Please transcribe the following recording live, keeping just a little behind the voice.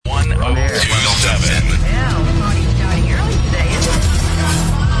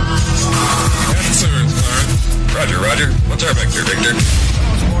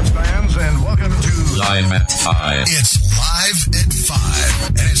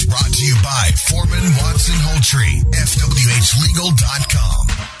to you by Foreman Watson Holtrey, FWHlegal.com.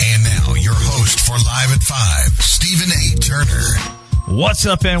 And now your host for Live at 5, Stephen A. Turner. What's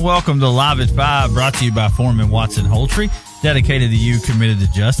up and welcome to Live at 5, brought to you by Foreman Watson Holtrey. Dedicated to you, committed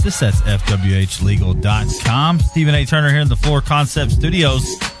to justice. That's FWHlegal.com. Stephen A. Turner here in the Floor Concept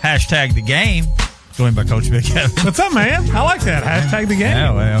Studios. Hashtag the game. Joined by Coach Vic. What's up, man? I like that. Hashtag the game.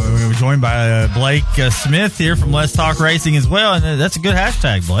 Yeah, well, we're joined by Blake Smith here from Let's Talk Racing as well. And that's a good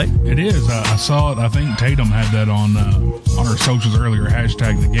hashtag, Blake. It is. I saw it. I think Tatum had that on our socials earlier,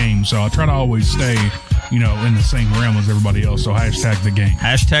 hashtag the game. So I try to always stay, in the same realm as everybody else. So hashtag the game.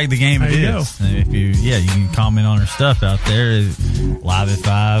 Hashtag the game it is. If you can comment on her stuff out there. Live at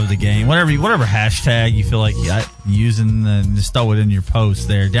 5, the game. Whatever hashtag you feel like using, just throw it in your post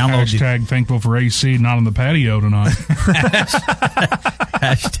there. Download hashtag thankful for AC, not on the patio tonight.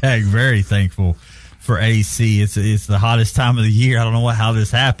 Hashtag very thankful for AC. It's the hottest time of the year. I don't know how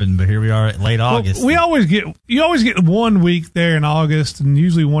this happened, but here we are at late August. You always get 1 week there in August and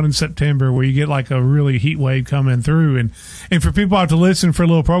usually one in September where you get like a really heat wave coming through. And for people out to listen, for a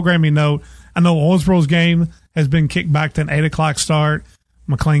little programming note, I know Owensboro's game has been kicked back to an 8 o'clock start.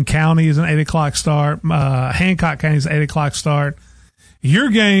 McLean County is an 8 o'clock start. Hancock County is an 8 o'clock start. Your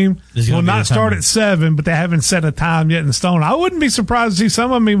game will not start at 7, but they haven't set a time yet in stone. I wouldn't be surprised to see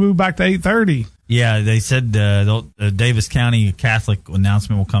some of them move back to 8:30. Yeah, they said Davis County Catholic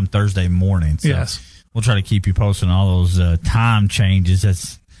announcement will come Thursday morning. So yes. We'll try to keep you posted on all those time changes.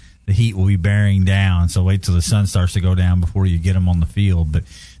 That's the heat will be bearing down, so wait till the sun starts to go down before you get them on the field. But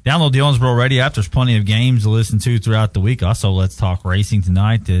download the Owensboro Radio app. There's plenty of games to listen to throughout the week. Also, Let's Talk Racing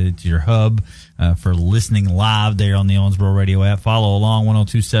tonight. It's your hub for listening live there on the Owensboro Radio app. Follow along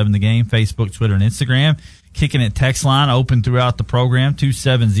 1027 The Game, Facebook, Twitter, and Instagram. Kicking It text line open throughout the program,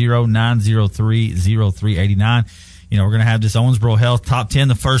 270-903-0389. We're going to have this Owensboro Health Top 10,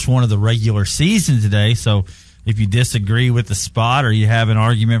 the first one of the regular season today. So if you disagree with the spot or you have an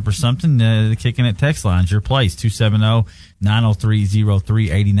argument for something, the Kicking It text line is your place,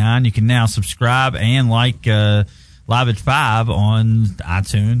 270-903-0389. You can now subscribe and like Live at 5 on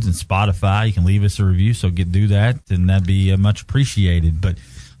iTunes and Spotify. You can leave us a review, so do that, and that'd be much appreciated. But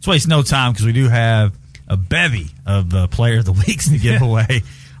let's waste no time because we do have a bevy of Player of the Weeks to give away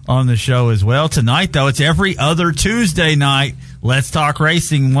on the show as well. Tonight, though, it's every other Tuesday night. Let's Talk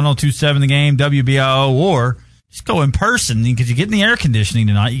Racing, 1027 The Game, WBIO, or just go in person because you get in the air conditioning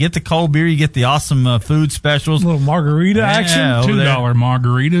tonight. You get the cold beer. You get the awesome food specials. A little margarita action. $2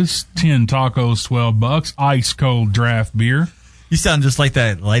 margaritas, 10 tacos, $12. Ice cold draft beer. You sound just like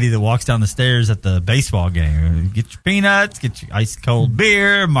that lady that walks down the stairs at the baseball game. Get your peanuts, get your ice cold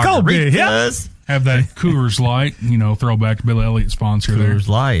beer, margaritas. Cold beer, yeah. Have that Coors Light, throwback to Billy Elliott sponsor there. Coors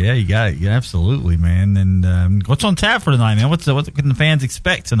Light, yeah, you got it. Yeah, absolutely, man. And what's on tap for tonight, man? What can the fans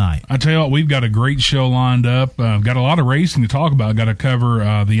expect tonight? I tell you what, we've got a great show lined up. Got a lot of racing to talk about. Got to cover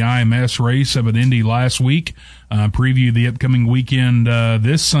the IMS race up at Indy last week. Preview the upcoming weekend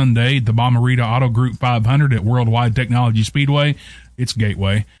this Sunday, the Bommarita Auto Group 500 at Worldwide Technology Speedway. It's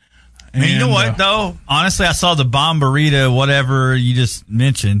Gateway. And you know what, though? Honestly, I saw the Bommarita, whatever you just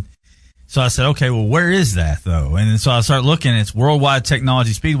mentioned. So I said, okay, well, where is that, though? And so I start looking. It's Worldwide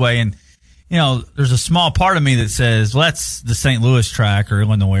Technology Speedway. And, there's a small part of me that says, well, that's the St. Louis track or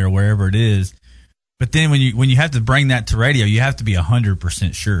Illinois or wherever it is. But then when you have to bring that to radio, you have to be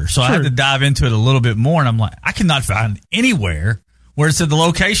 100% sure. So I had to dive into it a little bit more. And I'm like, I cannot find anywhere where it said the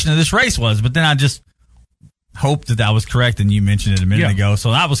location of this race was. But then I just hope that was correct, and you mentioned it a minute ago.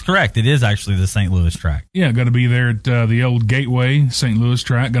 So that was correct. It is actually the St. Louis track. Yeah, going to be there at the old Gateway St. Louis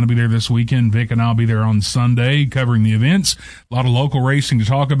track. Going to be there this weekend. Vic and I'll be there on Sunday covering the events. A lot of local racing to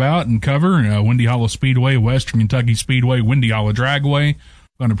talk about and cover. Windy Hollow Speedway, Western Kentucky Speedway, Windy Hollow Dragway.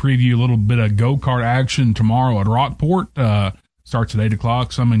 Going to preview a little bit of go-kart action tomorrow at Rockport. Starts at 8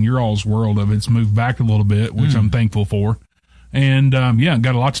 o'clock. Some in your all's world of it's moved back a little bit, which I'm thankful for. And,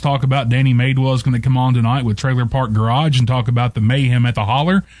 got a lot to talk about. Danny Madewell is going to come on tonight with Trailer Park Garage and talk about the mayhem at the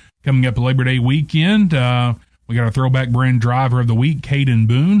Holler coming up Labor Day weekend. We got our throwback brand driver of the week, Caden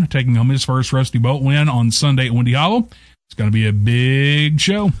Boone, taking home his first Rusty Bolt win on Sunday at Windy Hollow. It's going to be a big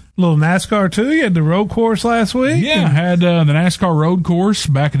show. A little NASCAR, too. You had the road course last week. Yeah, I had the NASCAR road course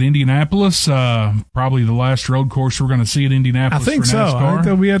back at Indianapolis. Probably the last road course we're going to see at Indianapolis. I think so. I think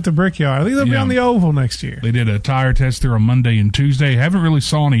they'll be at the Brickyard. I think they'll be on the Oval next year. They did a tire test there on Monday and Tuesday. Haven't really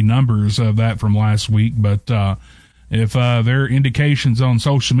saw any numbers of that from last week, but if their indications on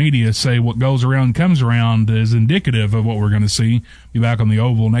social media say what goes around comes around is indicative of what we're going to see, be back on the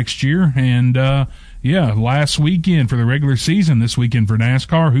Oval next year. And, last weekend for the regular season, this weekend for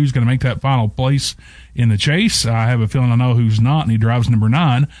NASCAR, who's going to make that final place in the chase? I have a feeling I know who's not, and he drives number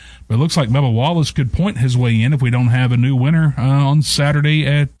 9. But it looks like Bubba Wallace could point his way in if we don't have a new winner on Saturday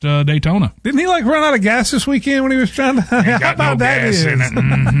at Daytona. Didn't he run out of gas this weekend when he was trying to? He got no gas in it.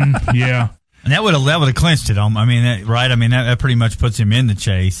 Mm-hmm. Yeah. And that would have clinched it. That pretty much puts him in the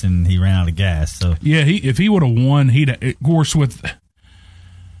chase, and he ran out of gas. So yeah, if he would have won, of course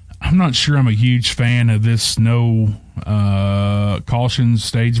I'm not sure I'm a huge fan of this no cautions,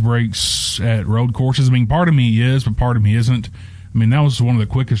 stage breaks at road courses. I mean, part of me is, but part of me isn't. I mean, that was one of the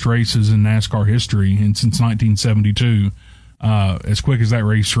quickest races in NASCAR history, and since 1972. As quick as that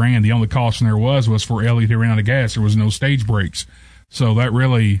race ran, the only caution there was for Elliott who ran out of gas. There was no stage breaks, so that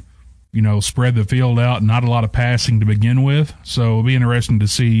really, spread the field out. Not a lot of passing to begin with, so it'll be interesting to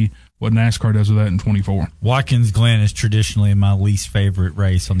see what NASCAR does with that in 24. Watkins Glen is traditionally my least favorite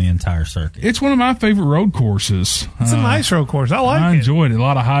race on the entire circuit. It's one of my favorite road courses. It's a nice road course. I enjoyed it. A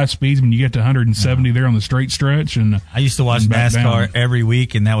lot of high speeds when you get to 170 there on the straight stretch. And I used to watch NASCAR every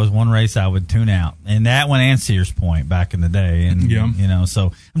week, and that was one race I would tune out. And that one and Sears Point back in the day. And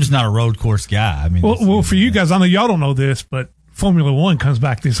so I'm just not a road course guy. I mean, well, for you guys, I know y'all don't know this, but Formula One comes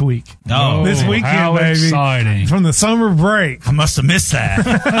back this week. Oh, this weekend, how baby! Exciting. From the summer break. I must have missed that.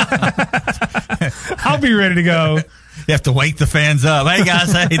 I'll be ready to go. You have to wake the fans up. Hey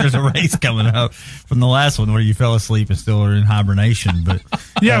guys, there's a race coming up from the last one where you fell asleep and still are in hibernation. But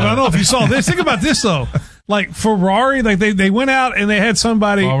yeah, but I don't know if you saw this. Think about this though. Like Ferrari, they went out and they had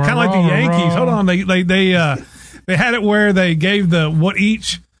somebody kind of like the Yankees. Hold on, they had it where they gave what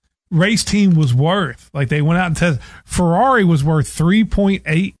each race team was worth. Like they went out and said Ferrari was worth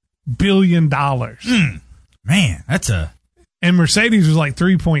 $3.8 billion. Man, and Mercedes was like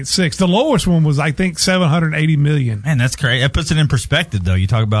 3.6. The lowest one was, I think, 780 million. Man, that's crazy. That puts it in perspective, though. You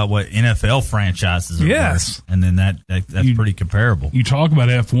talk about what NFL franchises are worth, and then that's pretty comparable. You talk about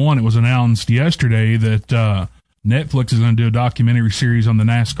F1. It was announced yesterday that Netflix is going to do a documentary series on the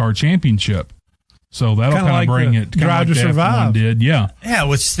NASCAR Championship. So that'll kind of bring it. Drive to Survive did, yeah. Yeah,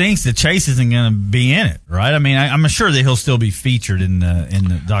 which stinks. The Chase isn't going to be in it, right? I mean, I'm sure that he'll still be featured in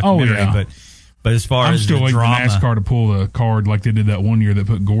the documentary, but as far I'm as still the waiting for drama, NASCAR to pull the card like they did that one year that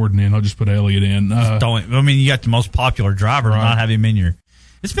put Gordon in. I'll just put Elliott in. you got the most popular driver, not have him in your.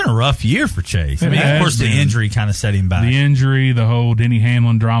 It's been a rough year for Chase. Of course, the injury kind of set him back. The injury, the whole Denny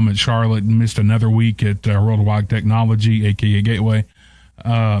Hamlin drama at Charlotte, missed another week at Worldwide Technology, a.k.a. Gateway.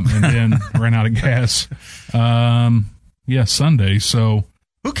 And then ran out of gas. Sunday. So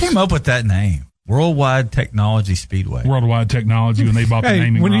who came up with that name? Worldwide Technology Speedway. Worldwide Technology when they bought the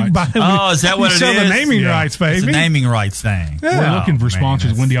naming rights. Is that what it is? The naming rights, baby. It's a naming rights thing. Yeah. We're looking for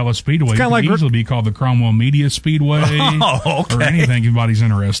sponsors. Windy Hollow Speedway. It could easily be called the Cromwell Media Speedway. Or anything anybody's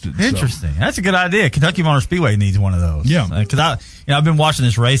interested. Interesting. So. That's a good idea. Kentucky Motor Speedway needs one of those. Yeah. Because I've been watching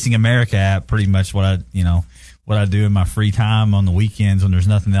this Racing America app. Pretty much what I do in my free time on the weekends when there's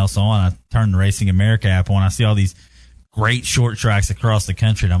nothing else on. I turn the Racing America app on. I see all these great short tracks across the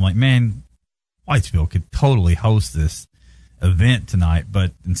country, and I'm like, man, Whitesville could totally host this event tonight,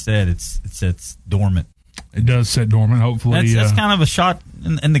 but instead it sits dormant. It does sit dormant. Hopefully, that's kind of a shot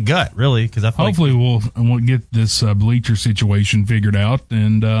in the gut, really. Because hopefully we'll get this bleacher situation figured out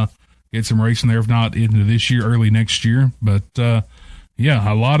and get some racing there. If not into this year, early next year. But a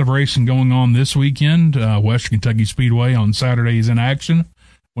lot of racing going on this weekend. Western Kentucky Speedway on Saturday is in action.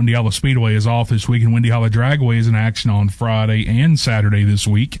 Windy Hollow Speedway is off this week, and Windy Hollow Dragway is in action on Friday and Saturday this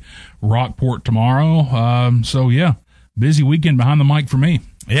week. Rockport tomorrow. Busy weekend behind the mic for me.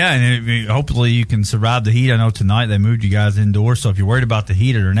 Yeah, and hopefully you can survive the heat. I know tonight they moved you guys indoors, so if you're worried about the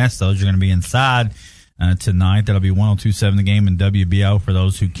heat at Ernesto's, you're going to be inside tonight. That'll be 102.7 The Game and WBO for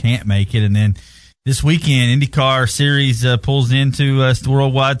those who can't make it. And then this weekend, IndyCar Series pulls into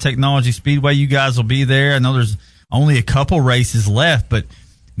Worldwide Technology Speedway. You guys will be there. I know there's only a couple races left, but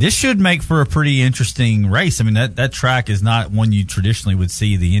this should make for a pretty interesting race. I mean, that track is not one you traditionally would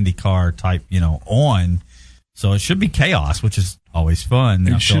see the IndyCar type, on. So it should be chaos, which is always fun.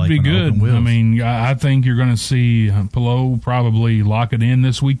 It should be good. I mean, I think you're going to see Palou probably lock it in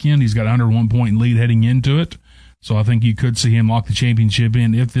this weekend. He's got a 101-point lead heading into it. So I think you could see him lock the championship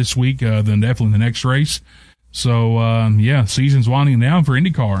in, if this week, then definitely the next race. So, season's winding down for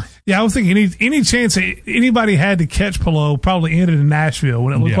IndyCar. Yeah, I was thinking any chance anybody had to catch Palou probably ended in Nashville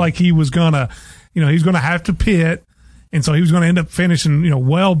when it looked like he was going to, he's going to have to pit. And so he was going to end up finishing,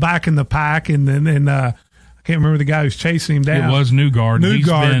 well back in the pack. And then, I can't remember the guy who's chasing him down. It was Newgarden. He's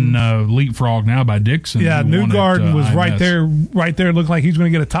been leapfrogged now by Dixon. Yeah, Newgarden was right there. Looked like he's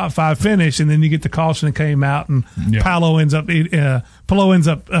going to get a top 5 finish, and then you get the caution that came out, and Palou ends up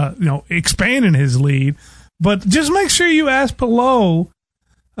expanding his lead. But just make sure you ask Palou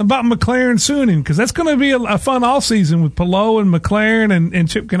about McLaren Suning, because that's going to be a fun off season with Palou and McLaren and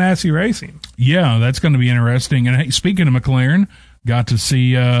Chip Ganassi Racing. Yeah, that's going to be interesting. And hey, speaking of McLaren, got to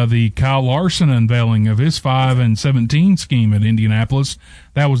see the Kyle Larson unveiling of his 5 and 17 scheme at Indianapolis.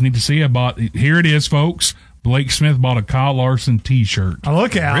 That was neat to see. Here it is, folks. Blake Smith bought a Kyle Larson T-shirt. Oh,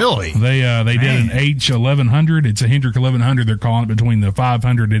 look out! Really? They did an H1100. It's a Hendrick 1100. They're calling it, between the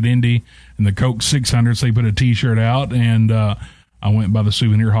 500 at Indy and the Coke 600. So they put a T-shirt out, and I went by the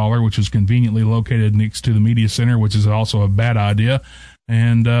souvenir hauler, which is convenently located next to the media center, which is also a bad idea.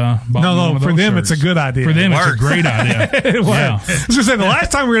 And for them, it's a good idea. For them, it's a great idea. It was. Yeah. I was going to say, the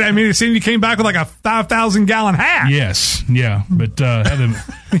last time we were at media center, you came back with like a 5,000-gallon hat. Yes, yeah, but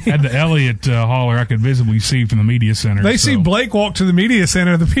had the Elliott hauler I could visibly see from the media center. They see Blake walk to the media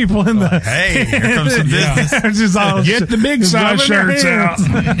center. The people in the hey, here comes some business. Just all get the big size shirts out.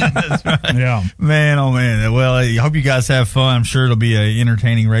 That's right. Yeah, man, oh man. Well, I hope you guys have fun. I'm sure it'll be an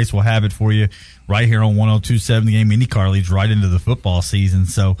entertaining race. We'll have it for you right here on 102.7 The Game. IndyCar leads right into the football season,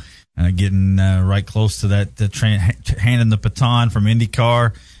 so getting right close to that, handing the baton from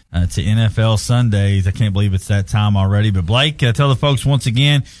IndyCar to NFL Sundays. I can't believe it's that time already. But Blake, tell the folks once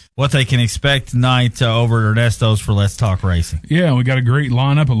again what they can expect tonight over at Ernesto's for Let's Talk Racing. Yeah, we got a great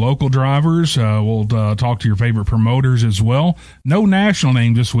lineup of local drivers. We'll talk to your favorite promoters as well. No national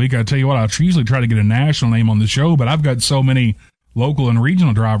name this week. I tell you what, I usually try to get a national name on the show, but I've got so many local and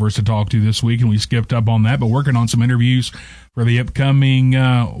regional drivers to talk to this week, and we skipped up on that, but working on some interviews for the upcoming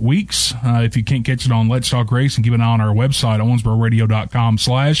weeks. If you can't catch it on Let's Talk Racing, keep an eye on our website,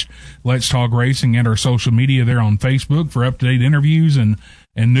 owensbororadio.com/Let's Talk Racing, and our social media there on Facebook for up-to-date interviews and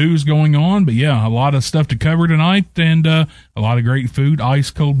news going on. But yeah, a lot of stuff to cover tonight, and a lot of great food,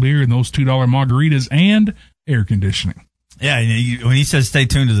 ice-cold beer, and those $2 margaritas, and air conditioning. Yeah, when he says stay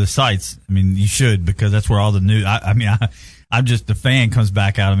tuned to the sites, I mean, you should, because that's where all the news, I'm just, the fan comes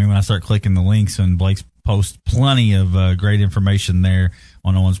back out of me when I start clicking the links, and Blake's posts plenty of great information there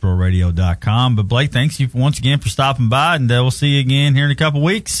on owensbororadio.com. But Blake, thanks you once again for stopping by, and we'll see you again here in a couple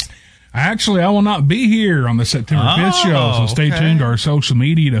weeks. Actually, I will not be here on the September 5th show, so stay tuned to our social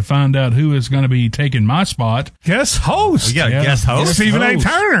media to find out who is going to be taking my spot. Guest host. We got a guest host. Stephen A.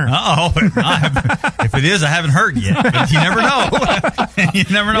 Turner. If it is, I haven't heard yet. But you never know. You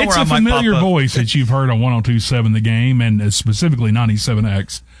never know it's where I might pop up. It's a familiar voice that you've heard on 102.7 The Game, and specifically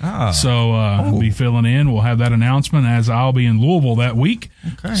 97X. So I'll be filling in. We'll have that announcement as I'll be in Louisville that week.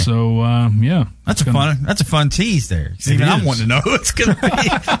 Okay. So, yeah. That's a fun tease there. Even I'm wanting to know who it's going to be,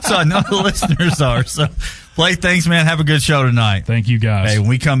 so I know the listeners are. So, Blake, thanks, man. Have a good show tonight. Thank you, guys. Hey, when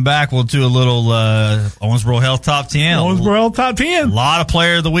we come back, we'll do a little Owensboro Health Top 10. Owensboro Health Top 10. A lot of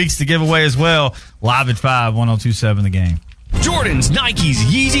Player of the Weeks to give away as well. Live at 5, 102.7 The Game. Jordans, Nikes,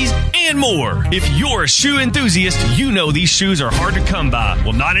 Yeezys, and more. If you're a shoe enthusiast, you know these shoes are hard to come by.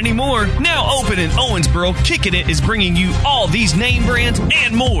 Well, not anymore. Now open in Owensboro, Kickin' It is bringing you all these name brands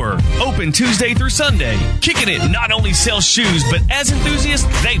and more. Open Tuesday through Sunday. Kickin' It not only sells shoes, but as enthusiasts,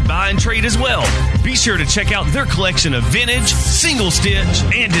 they buy and trade as well. Be sure to check out their collection of vintage, single stitch,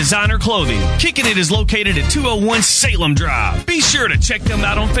 and designer clothing. Kickin' It is located at 201 Salem Drive. Be sure to check them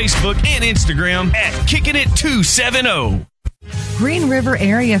out on Facebook and Instagram at Kickin' It 270. Green River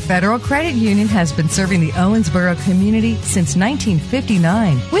Area Federal Credit Union has been serving the Owensboro community since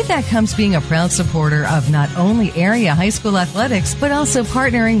 1959. With that comes being a proud supporter of not only area high school athletics, but also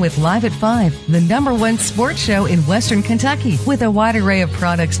partnering with Live at 5, the #1 sports show in Western Kentucky. With a wide array of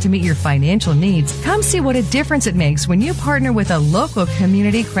products to meet your financial needs, come see what a difference it makes when you partner with a local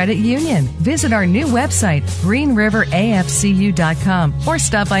community credit union. Visit our new website, greenriverafcu.com, or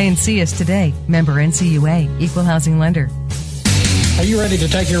stop by and see us today. Member NCUA, Equal Housing Lender. Are you ready to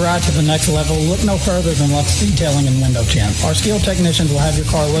take your ride to the next level? Look no further than Lux Detailing and Window Tint. Our skilled technicians will have your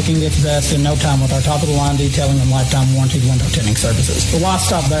car looking its best in no time with our top-of-the-line detailing and lifetime warranty window tinting services. But why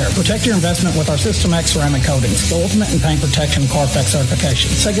stop there? Protect your investment with our System X ceramic coatings, the ultimate in paint protection Carfax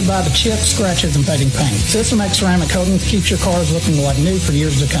certification. Say goodbye to chips, scratches, and fading paint. System X ceramic coatings keeps your cars looking like new for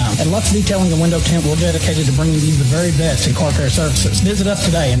years to come. At Lux Detailing and Window Tint, we're dedicated to bringing you the very best in car care services. Visit us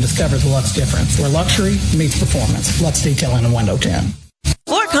today and discover the Lux difference, where luxury meets performance. Lux Detailing and Window Tint.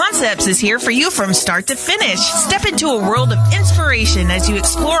 Floor Concepts is here for you from start to finish. Step into a world of inspiration as you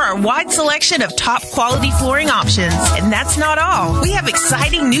explore our wide selection of top quality flooring options. And that's not all. We have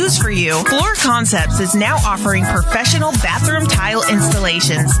exciting news for you. Floor Concepts is now offering professional bathroom tile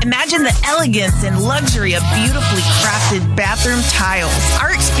installations. Imagine the elegance and luxury of beautifully crafted bathroom tiles.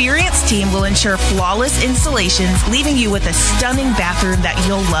 Our experienced team will ensure flawless installations, leaving you with a stunning bathroom that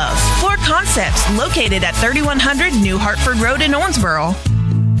you'll love. Floor Concepts, located at 3100 New Hartford Road in Owensboro.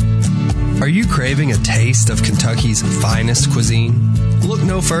 Are you craving a taste of Kentucky's finest cuisine? Look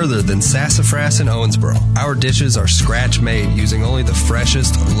no further than Sassafras in Owensboro. Our dishes are scratch-made using only the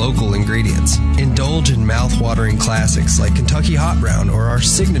freshest local ingredients. Indulge in mouth-watering classics like Kentucky Hot Brown or our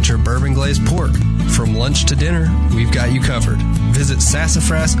signature bourbon glazed pork. From lunch to dinner, we've got you covered. Visit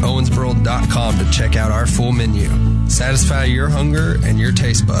sassafrasowensboro.com to check out our full menu. Satisfy your hunger and your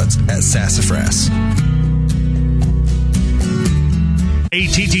taste buds at Sassafras.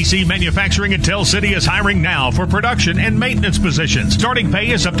 ATTC Manufacturing in Tell City is hiring now for production and maintenance positions. Starting pay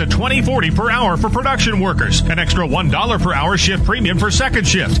is up to $20.40 per hour for production workers, an extra $1 per hour shift premium for second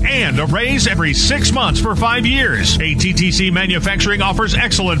shift, and a raise every 6 months for 5 years. ATTC Manufacturing offers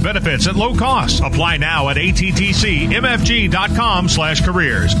excellent benefits at low cost. Apply now at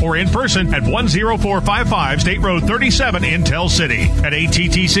attcmfg.com/careers or in person at 10455 State Road 37 in Tell City. At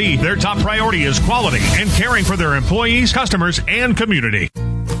ATTC, their top priority is quality and caring for their employees, customers, and community.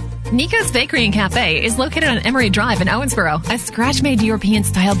 Nico's Bakery and Cafe is located on Emory Drive in Owensboro, a scratch-made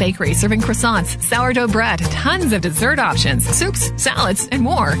European-style bakery serving croissants, sourdough bread, tons of dessert options, soups, salads, and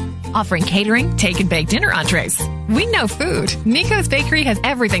more. Offering catering, take-and-bake dinner entrees. We know food. Nico's Bakery has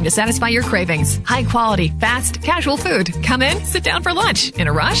everything to satisfy your cravings. High-quality, fast, casual food. Come in, sit down for lunch. In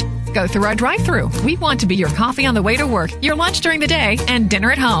a rush? Go through our drive-thru. We want to be your coffee on the way to work, your lunch during the day, and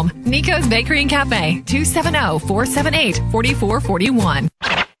dinner at home. Nico's Bakery and Cafe, 270-478-4441.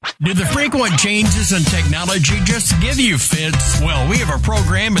 Do the frequent changes in technology just give you fits? Well, we have a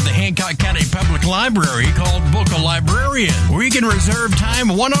program at the Hancock County Public Library called Book a Librarian, where you can reserve time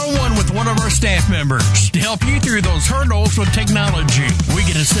one-on-one with one of our staff members to help you through those hurdles with technology. We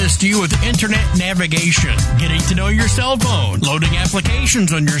can assist you with internet navigation, getting to know your cell phone, loading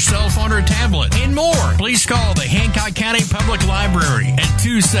applications on your cell phone or tablet, and more. Please call the Hancock County Public Library at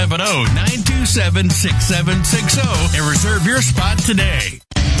 270-927-6760 and reserve your spot today.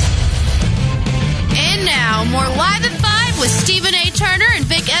 And now, more Live at 5 with Stephen A. Turner and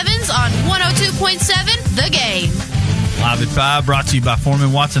Vic Evans on 102.7 The Game. Live at 5 brought to you by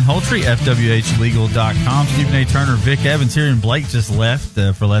Foreman Watson Holtrey, FWHlegal.com. Stephen A. Turner, Vic Evans here, and Blake just left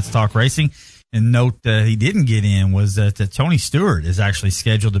for Let's Talk Racing. And note he didn't get in was that Tony Stewart is actually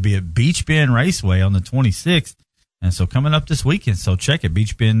scheduled to be at Beach Bend Raceway on the 26th. And so coming up this weekend, so check it.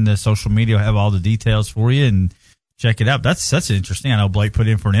 Beach Bend social media will have all the details for you, and check it out. That's interesting. I know Blake put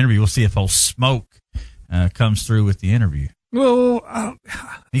in for an interview. We'll see if old Smoke comes through with the interview. Well,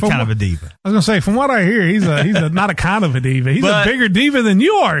 he's kind of a diva. I was going to say, from what I hear, he's not a kind of a diva. He's a bigger diva than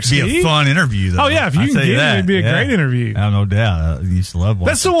you are, Steve. It'd be a fun interview, though. Oh, yeah. If you can get it, it'd be a great interview. I have no doubt. I used to love watching.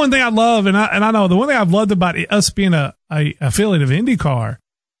 That's the one thing I love, and I know the one thing I've loved about us being a affiliate of IndyCar.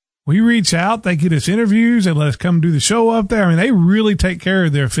 We reach out, they get us interviews, and let us come do the show up there. I mean, they really take care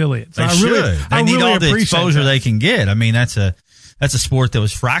of their affiliates. They should. They need all the exposure they can get. I mean, that's a sport that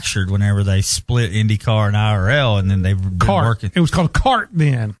was fractured whenever they split IndyCar and IRL, and then they've been working. It was called CART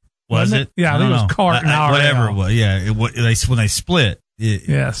then. Was it? Yeah, I think it was CART and IRL. Whatever it was. Yeah, when they split.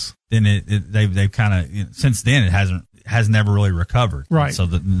 Yes. Then they've kind of since then it hasn't ever really recovered. Right. So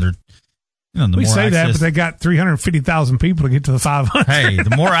they're. The we more say access, that, but they got 350,000 people to get to the 500. Hey,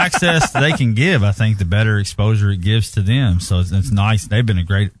 the more access they can give, I think the better exposure it gives to them. So it's nice. They've been a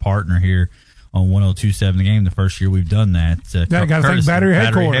great partner here on 102.7 The Game. The first year we've done that. Got to thank Battery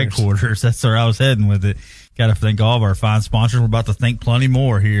Headquarters. That's where I was heading with it. Got to thank all of our fine sponsors. We're about to thank plenty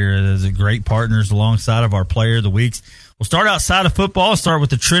more here as great partners alongside of our Player of the Weeks. We'll start outside of football. Start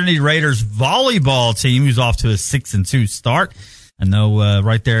with the Trinity Raiders volleyball team, who's off to a 6-2 start. I know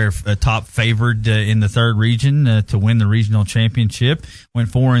right there, top favored in the third region to win the regional championship. Went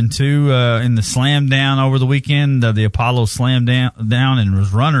 4-2 in the slam down over the weekend. The Apollo slam down and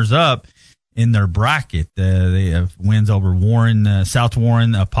was runners up in their bracket. They have wins over Warren, South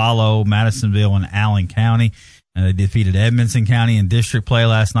Warren, Apollo, Madisonville, and Allen County. They defeated Edmonson County in district play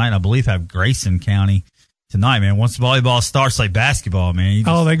last night, and I believe have Grayson County tonight, man. Once volleyball starts, like basketball, man.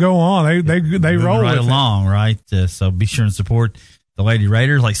 They go on. They roll right along, right? So be sure and support the Lady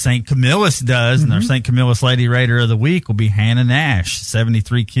Raiders like St. Camillus does, and our St. Camillus Lady Raider of the Week will be Hannah Nash.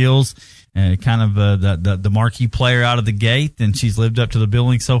 73 kills kind of the marquee player out of the gate, and she's lived up to the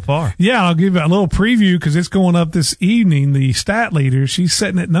billing so far. Yeah, I'll give you a little preview because it's going up this evening. The stat leader, she's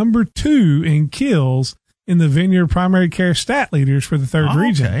sitting at number 2 in kills in the Vineyard Primary Care stat leaders for the third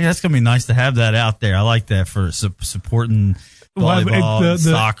region. Okay, that's going to be nice to have that out there. I like that for supporting volleyball,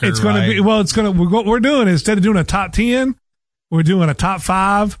 soccer. It's going to be we're doing instead of doing a top 10, we're doing a top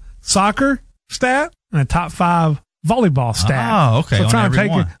 5 soccer stat and a top 5 volleyball stat. Oh, okay. So trying to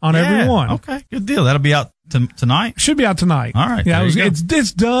take it on every one. Okay, good deal. That'll be out tonight. Should be out tonight. All right. Yeah, it's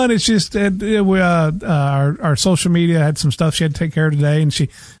done. It's just our social media had some stuff she had to take care of today, and she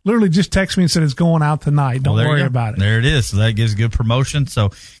literally just texted me and said it's going out tonight. Don't worry about it. There it is. So that gives good promotion.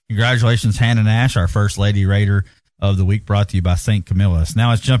 So congratulations, Hannah Nash, our first Lady Raider of the week, brought to you by St. Camillus.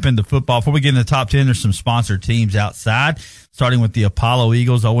 Now let's jump into football. Before we get into the top 10, there's some sponsored teams outside, starting with the Apollo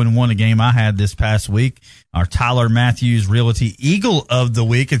Eagles. 0-1, a game I had this past week. Our Tyler Matthews Realty Eagle of the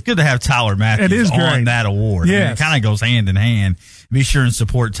Week. It's good to have Tyler Matthews on that award. Yes. I mean, it kind of goes hand in hand. Be sure and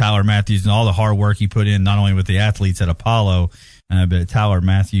support Tyler Matthews and all the hard work he put in, not only with the athletes at Apollo, but Tyler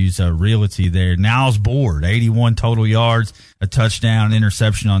Matthews Realty there. Niles Board, 81 total yards, a touchdown,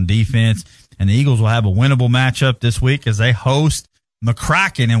 interception on defense. And the Eagles will have a winnable matchup this week as they host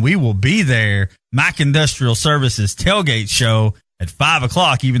McCracken, and we will be there. Mac Industrial Services tailgate show at 5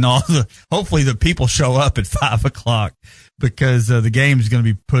 o'clock, even though hopefully the people show up at 5 o'clock because the game is going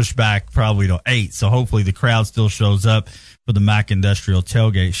to be pushed back probably to 8. So hopefully the crowd still shows up for the Mac Industrial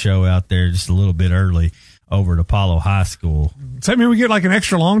tailgate show out there just a little bit early over at Apollo High School. Does that mean we get like an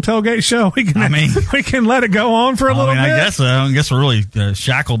extra long tailgate show? We can let it go on for a little bit. I guess we're really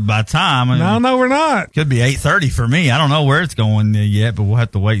shackled by time. No, we're not. Could be 8:30 for me. I don't know where it's going yet, but we'll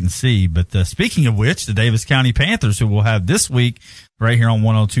have to wait and see. But speaking of which, the Davis County Panthers, who we'll have this week right here on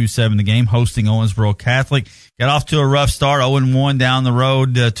 102.7 The Game, hosting Owensboro Catholic, got off to a rough start, 0-1 down the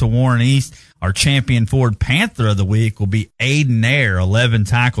road to Warren East. Our champion Ford Panther of the week will be Aiden Air, 11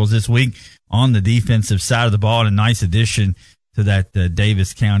 tackles this week on the defensive side of the ball, and a nice addition to that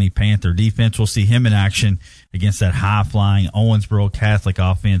Davis County Panther defense. We'll see him in action against that high-flying Owensboro Catholic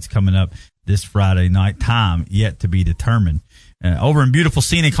offense coming up this Friday night. Time yet to be determined. Over in beautiful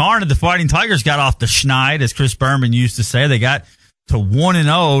scenic Harnett, the Fighting Tigers got off the schneid, as Chris Berman used to say. They got to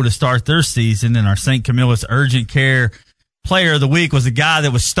 1-0 to start their season, and our St. Camillus Urgent Care Player of the Week was a guy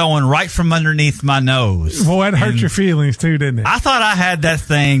that was stolen right from underneath my nose. Well, that hurt your feelings too, didn't it? I thought I had that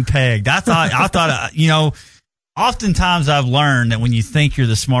thing pegged. I thought, oftentimes I've learned that when you think you're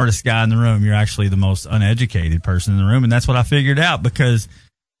the smartest guy in the room, you're actually the most uneducated person in the room. And that's what I figured out because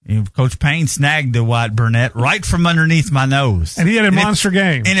Coach Payne snagged the White Burnett right from underneath my nose. And he had a monster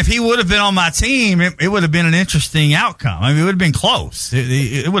game. And if he would have been on my team, it would have been an interesting outcome. I mean, it would have been close.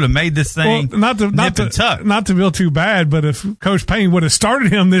 It would have made this thing not to feel too bad, but if Coach Payne would have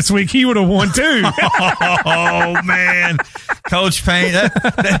started him this week, he would have won too. Oh, man. Coach Payne.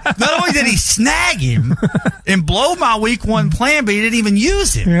 Not only did he snag him and blow my week 1 plan, but he didn't even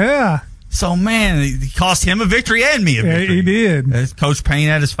use him. Yeah. So, man, it cost him a victory and me a victory. Yeah, he did. Coach Payne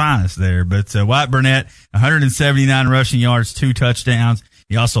at his finest there. But White Burnett, 179 rushing yards, 2 touchdowns.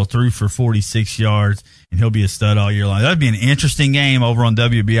 He also threw for 46 yards, and he'll be a stud all year long. That'd be an interesting game over on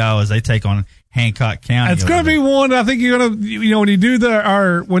WBI as they take on Hancock County. It's going to be one. I think you're going to, when you do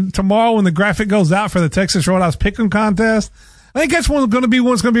tomorrow when the graphic goes out for the Texas Roadhouse Pick'em contest, I think that's going to be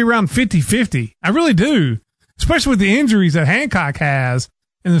around 50-50. I really do, especially with the injuries that Hancock has.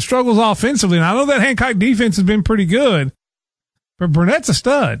 And the struggles offensively. And I know that Hancock defense has been pretty good, but Burnett's a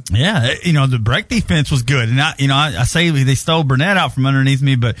stud. Yeah, the Breck defense was good. And I say they stole Burnett out from underneath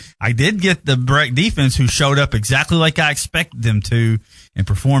me, but I did get the Breck defense who showed up exactly like I expected them to and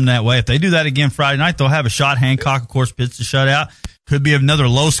performed that way. If they do that again Friday night, they'll have a shot. Hancock, of course, pitched a shutout. Could be another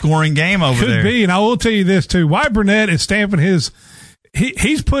low-scoring game over there. Could be, and I will tell you this, too. White Burnett is stamping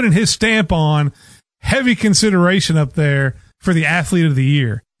he's putting his stamp on heavy consideration up there for the athlete of the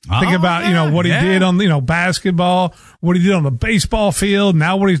year. Think about, what he did on, basketball, what he did on the baseball field,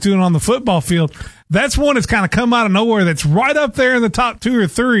 now what he's doing on the football field. That's one that's kind of come out of nowhere that's right up there in the top 2 or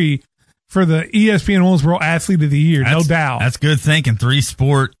 3 for the ESPN Owensboro Athlete of the Year, no doubt. That's good thinking.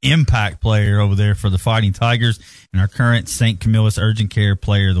 3-sport impact player over there for the Fighting Tigers and our current St. Camillus Urgent Care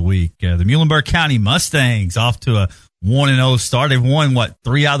Player of the Week. The Muhlenberg County Mustangs off to a 1-0 start. They've won,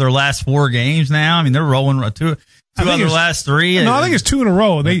 3 out of their last 4 games now? I mean, they're rolling 2 out of their last 3. No, I think it's 2 in a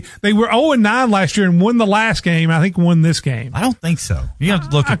row. They were 0-9 last year and won the last game. I think won this game. I don't think so. You have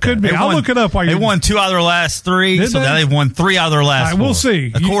to look at that. Could be. I'll look it up while They won 2 out of their last 3, so now they've won 3 out of their last 4. We'll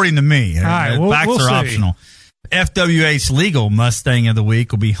see. According to me. All right, Facts are optional. FWH Legal Mustang of the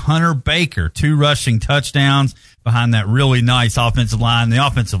Week will be Hunter Baker, 2 rushing touchdowns behind that really nice offensive line. The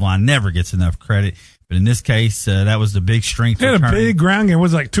offensive line never gets enough credit, but in this case, that was the big strength. He had a big ground game. It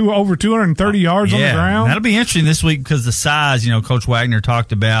was like over 230 yards on the ground. That'll be interesting this week because the size, Coach Wagner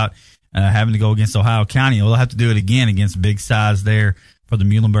talked about having to go against Ohio County. We'll have to do it again against big size there for the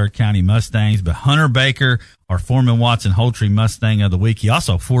Muhlenberg County Mustangs. But Hunter Baker, our Foreman Watson Holtrey Mustang of the Week, he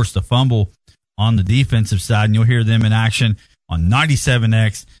also forced a fumble on the defensive side, and you'll hear them in action on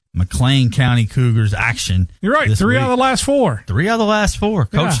 97X, McLean County Cougars action. You're right. 3 out of the last 4. 3 out of the last 4.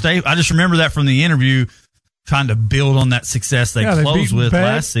 Coach Dave, I just remember that from the interview, trying to build on that success they closed with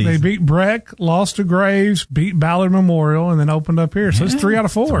last season. They beat Breck, lost to Graves, beat Ballard Memorial, and then opened up here. So it's 3 out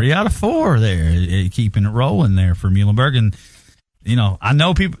of 4. 3 out of 4 there, keeping it rolling there for Muhlenberg. And, I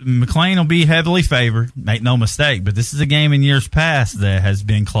know McLean will be heavily favored, make no mistake, but this is a game in years past that has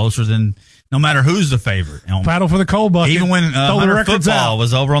been closer than no matter who's the favorite. Battle for the coal bucket. Even when Hunter football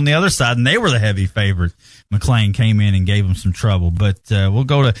was over on the other side and they were the heavy favorite, McLean came in and gave them some trouble. But we'll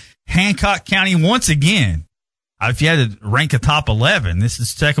go to Hancock County once again. If you had to rank a top 11, this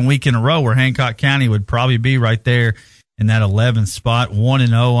is the second week in a row where Hancock County would probably be right there in that 11th spot,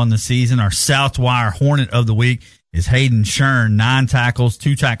 1-0 on the season. Our Southwire Hornet of the Week is Hayden Shern, 9 tackles,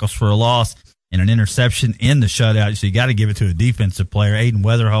 2 tackles for a loss, and an interception in the shutout. So you got to give it to a defensive player. Aiden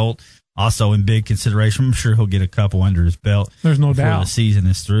Weatherholt, also in big consideration. I'm sure he'll get a couple under his belt. There's no doubt. Before the season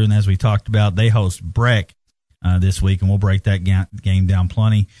is through. And as we talked about, they host Breck this week, and we'll break that game down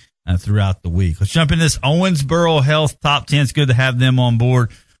plenty throughout the week. Let's jump into this Owensboro Health top 10. It's good to have them on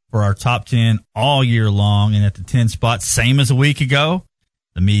board for our top 10 all year long. And at the 10 spot, same as a week ago,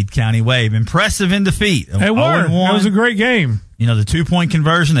 the Meade County Wave. Impressive in defeat. They were. It was a great game. The 2-point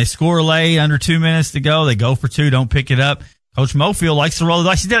conversion, they score late, under 2 minutes to go. They go for 2, don't pick it up. Coach Mofield likes to roll the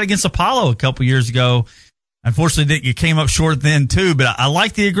dice. He did it against Apollo a couple years ago. Unfortunately, you came up short then too, but I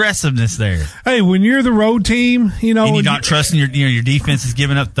like the aggressiveness there. Hey, when you're the road team, and you're not trusting your defense is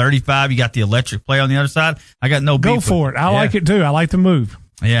giving up 35. You got the electric play on the other side. I got no beef. Go for it. I like it too. I like the move.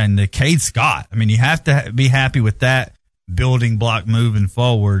 Yeah, and Cade Scott. I mean, you have to be happy with that building block moving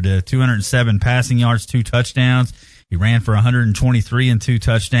forward. 207 passing yards, 2 touchdowns. He ran for 123 and 2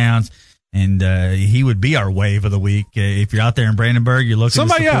 touchdowns. And he would be our wave of the week. If you're out there in Brandenburg, you're looking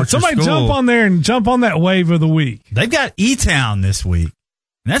somebody to support your school. jump on there and jump on that wave of the week. They've got E-Town this week.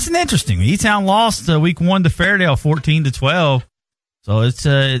 And that's an interesting. E-Town lost week 1 to Fairdale 14-12. So it's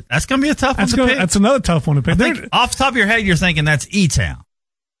that's going to be a tough one to pick. That's another tough one to pick. Off the top of your head, you're thinking that's E-Town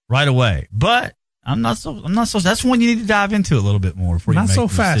right away. But I'm not so. That's one you need to dive into a little bit more before you make the decision.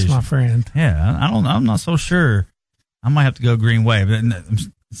 Not so fast, my friend. Yeah, I'm not so sure. I might have to go Green Wave.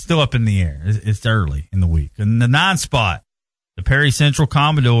 It's still up in the air. It's early in the week. And the 9 spot, the Perry Central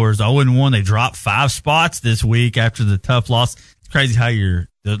Commodores 0-1. They dropped 5 spots this week after the tough loss. It's crazy how the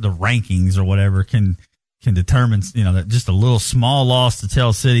rankings or whatever can determine, that just a little small loss to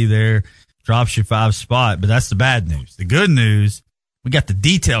Tell City there drops you 5 spot. But that's the bad news. The good news, we got the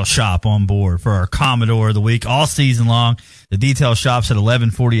Detail Shop on board for our Commodore of the Week all season long. The Detail Shop's at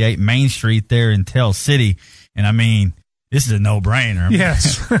 1148 Main Street there in Tell City. And I mean, this is a no-brainer.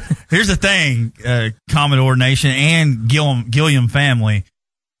 Yes. Here's the thing, Commodore Nation and Gilliam family.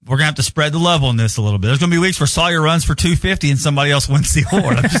 We're going to have to spread the love on this a little bit. There's going to be weeks where Sawyer runs for 250 and somebody else wins the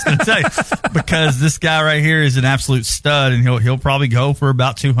award. I'm just going to tell you. Because this guy right here is an absolute stud, and he'll probably go for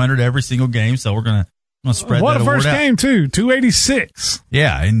about 200 every single game. So we're going to spread that award out. What a first game, too. 286.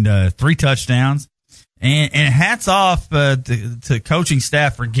 Yeah, and 3 touchdowns. And hats off to coaching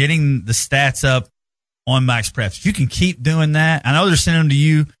staff for getting the stats up on Max Preps. If you can keep doing that, I know they're sending them to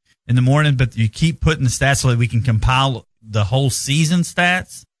you in the morning, but you keep putting the stats so that we can compile the whole season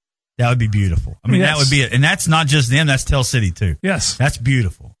stats. That would be beautiful. I mean, That would be it. And that's not just them, that's Tell City too. Yes. That's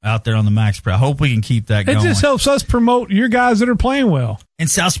beautiful out there on the Max Prep. I hope we can keep that going. It just helps us promote your guys that are playing well. And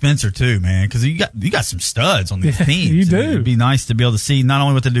South Spencer too, man, because you got some studs on these teams. You do. It'd be nice to be able to see not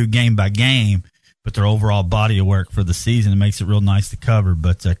only what they do game by game, but their overall body of work for the season. It makes it real nice to cover.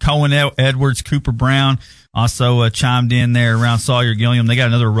 But Cohen Edwards, Cooper Brown also chimed in there around Sawyer Gilliam. They got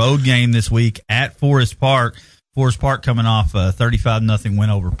another road game this week at Forest Park. Forest Park coming off a 35-0 win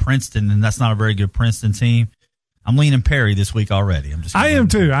over Princeton, and that's not a very good Princeton team. I'm leaning Perry this week already. I am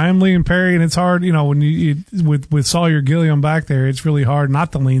too. I am leaning Perry, and it's hard, when you with Sawyer Gilliam back there, it's really hard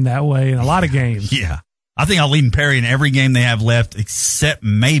not to lean that way in a lot of games. Yeah. I think I'll lean Perry in every game they have left except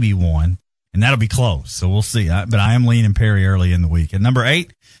maybe one. And that'll be close, so we'll see. But I am leaning Perry early in the week. At number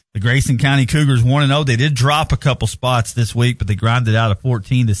 8, the Grayson County Cougars 1-0. They did drop a couple spots this week, but they grinded out a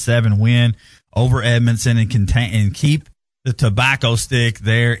 14-7 win over Edmondson and keep the tobacco stick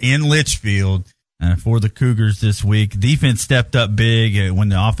there in Litchfield. for the Cougars this week. Defense stepped up big when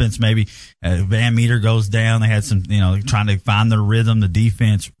the offense maybe Van Meter goes down. They had some, trying to find their rhythm. The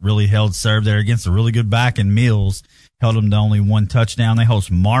defense really held serve there against a really good back in Mills. Held them to only one touchdown. They host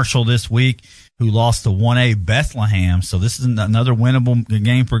Marshall this week, who lost to 1A Bethlehem. So this is another winnable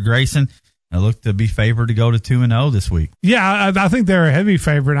game for Grayson. They look to be favored to go to 2-0 this week. Yeah, I think they're a heavy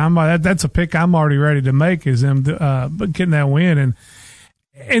favorite. That's a pick I'm already ready to make, is them getting that win.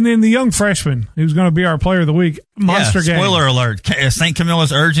 And then the young freshman who's going to be our player of the week, monster game. Spoiler alert, St.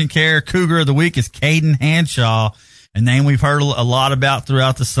 Camilla's Urgent Care Cougar of the Week is Caden Hanshaw, a name we've heard a lot about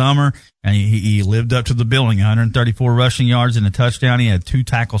throughout the summer. And he lived up to the billing, 134 rushing yards and a touchdown. He had 2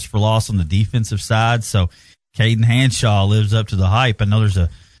 tackles for loss on the defensive side. So Caden Hanshaw lives up to the hype. I know there's a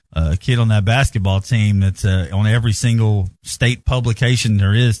kid on that basketball team that's on every single state publication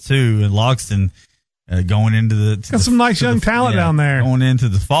there is, too, in Logston, going into the – got some nice young talent down there. Going into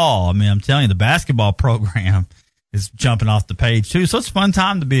the fall. I mean, I'm telling you, the basketball program is jumping off the page, too. So it's a fun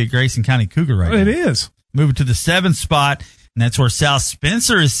time to be a Grayson County Cougar right now. It is. Moving to the 7th spot. And that's where South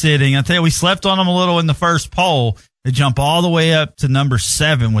Spencer is sitting. I tell you, we slept on them a little in the first poll. They jump all the way up to number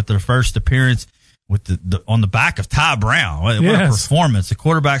 7 with their first appearance with the on the back of Ty Brown. What a performance. The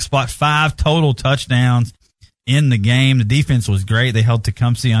quarterback spot, 5 total touchdowns in the game. The defense was great. They held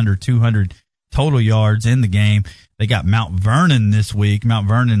Tecumseh under 200 total yards in the game. They got Mount Vernon this week. Mount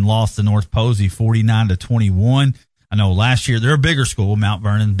Vernon lost to North Posey 49-21. I know last year they're a bigger school. Mount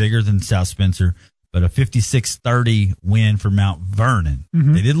Vernon, bigger than South Spencer. But a 56-30 win for Mount Vernon.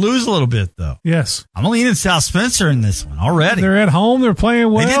 Mm-hmm. They did lose a little bit, though. Yes. I'm leaning South Spencer in this one already. They're at home. They're playing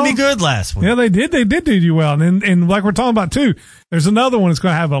well. They did me good last week. Yeah, they did. They did do you well. And like we're talking about, too, there's another one that's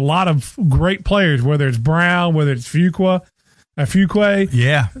going to have a lot of great players, whether it's Brown, whether it's Fuqua.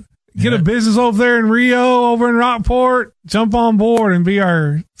 Yeah. Get a business over there in Rio, over in Rockport, jump on board and be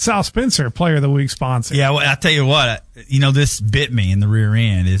our South Spencer Player of the Week sponsor. Yeah, well, I tell you what, this bit me in the rear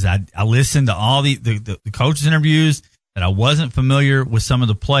end is I listened to all the coaches' interviews that I wasn't familiar with some of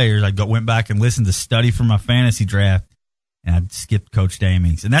the players. I went back and listened to study for my fantasy draft, and I skipped Coach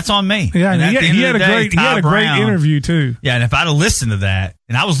Damings. And that's on me. Yeah, and he had a great interview, too. Yeah, and if I'd have listened to that,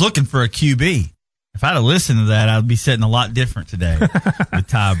 and I was looking for a QB, if I'd have listened to that, I'd be sitting a lot different today with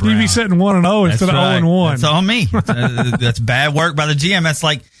Ty Brown. You'd be sitting 1-0 instead of 0-1. That's on me. That's bad work by the GM.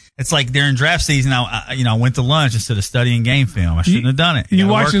 It's like during draft season, I went to lunch instead of studying game film. I shouldn't have done it. You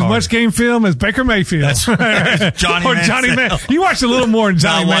watched as much game film as Baker Mayfield. That's right. Johnny Manziel. You watched a little more than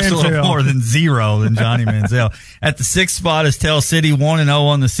Johnny Manziel. I watched a little more than Johnny Manziel. At the 6th spot is Tell City, 1-0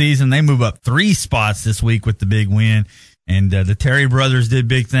 on the season. They move up 3 spots this week with the big win. And the Terry brothers did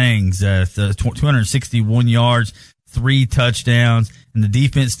big things, 261 yards, 3 touchdowns, and the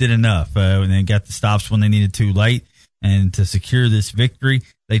defense did enough. And they got the stops when they needed to late. And to secure this victory,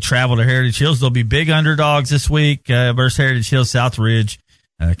 they travel to Heritage Hills. They'll be big underdogs this week versus Heritage Hills. Southridge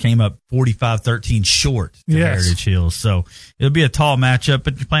came up 45-13 short to Heritage Hills. So it'll be a tall matchup,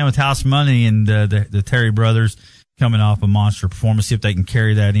 but you're playing with house money and the Terry brothers coming off a monster performance. See if they can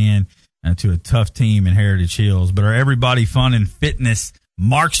carry that in to a tough team in Heritage Hills. But our Everybody Fun and Fitness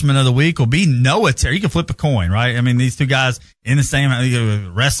Marksman of the Week will be Noah Terry. You can flip a coin, right? I mean, these two guys in the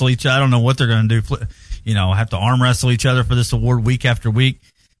same, wrestle each other. I don't know what they're going to do. Have to arm wrestle each other for this award week after week.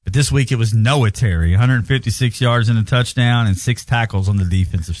 But this week it was Noah Terry, 156 yards and a touchdown and 6 tackles on the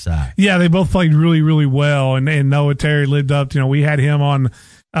defensive side. Yeah, they both played really, really well. And Noah Terry lived up to, we had him on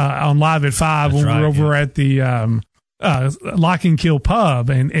Live at 5 when we were over at the Lock and Kill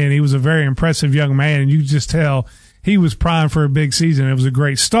Pub, and he was a very impressive young man, and you could just tell he was primed for a big season. It was a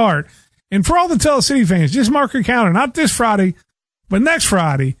great start. And for all the Tell City fans, just mark your calendar, not this Friday, but next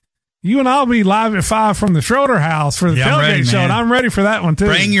Friday. You and I'll be live at 5 from the Schroeder House for the tailgate show, and I'm ready for that one, too.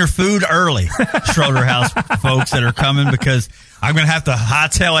 Bring your food early, Schroeder House folks that are coming, because I'm going to have to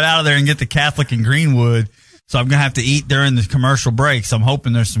hightail it out of there and get the Catholic in Greenwood. So I'm going to have to eat during the commercial breaks. I'm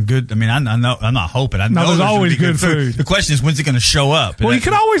hoping there's some good. I mean, I know. I'm not hoping. I know there's always good food. The question is, when's it going to show up? Well, you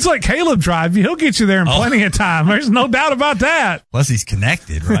can always let Caleb drive you. He'll get you there in plenty of time. There's no doubt about that. Plus, he's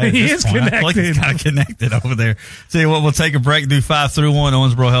connected, right? He is connected. I feel like he's kind of connected over there. Tell you what, we'll take a break, do 5 through 1.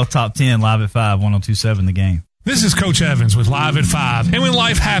 Owensboro Health Top 10, live at 5, 102.7 The Game. This is Coach Evans with Live at 5. And when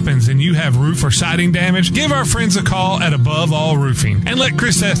life happens and you have roof or siding damage, give our friends a call at Above All Roofing and let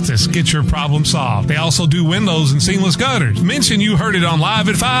Chris Estes get your problem solved. They also do windows and seamless gutters. Mention you heard it on Live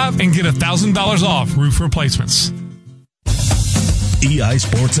at 5 and get $1,000 off roof replacements. EI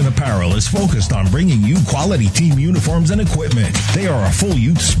Sports and Apparel is focused on bringing you quality team uniforms and equipment. They are a full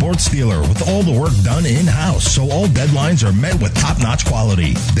youth sports dealer with all the work done in-house, so all deadlines are met with top-notch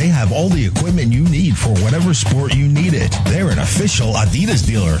quality. They have all the equipment you need for whatever sport you need it. They're an official Adidas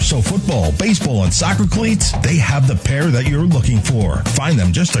dealer, so football, baseball, and soccer cleats, they have the pair that you're looking for. Find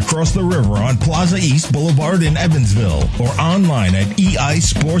them just across the river on Plaza East Boulevard in Evansville or online at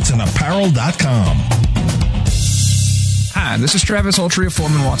eisportsandapparel.com. Hi, this is Travis Holtrey of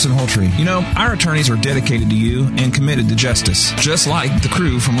Foreman Watson Holtrey. You know, our attorneys are dedicated to you and committed to justice, just like the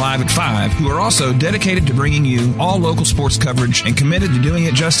crew from Live at 5, who are also dedicated to bringing you all local sports coverage and committed to doing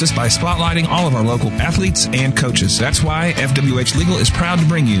it justice by spotlighting all of our local athletes and coaches. That's why FWH Legal is proud to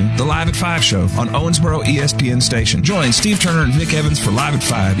bring you the Live at 5 show on Owensboro ESPN station. Join Steve Turner and Vic Evans for Live at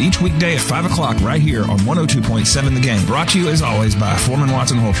 5 each weekday at 5 o'clock right here on 102.7 The Game. Brought to you, as always, by Foreman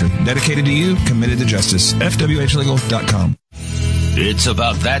Watson Holtrey. Dedicated to you, committed to justice. FWHlegal.com. It's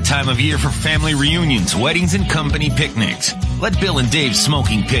about that time of year for family reunions, weddings, and company picnics. Let Bill and Dave's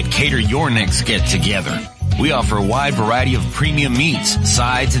Smoking Pit cater your next get-together. We offer a wide variety of premium meats,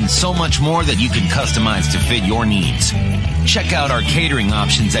 sides, and so much more that you can customize to fit your needs. Check out our catering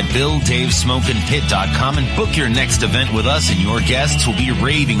options at BillDaveSmokingPit.com and book your next event with us, and your guests will be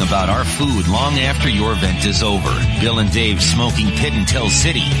raving about our food long after your event is over. Bill and Dave's Smoking Pit in Tell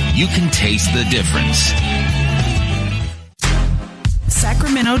City. You can taste the difference.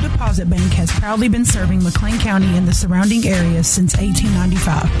 Sacramento Deposit Bank has proudly been serving McLean County and the surrounding areas since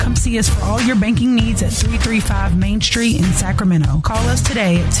 1895. Come see us for all your banking needs at 335 Main Street in Sacramento. Call us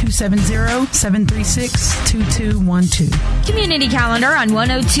today at 270-736-2212. Community Calendar on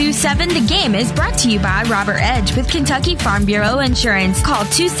 102.7 The Game is brought to you by Robert Edge with Kentucky Farm Bureau Insurance. Call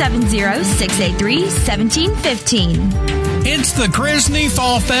 270-683-1715. It's the Crisney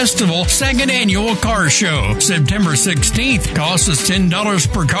Fall Festival second annual car show. September 16th costs us $10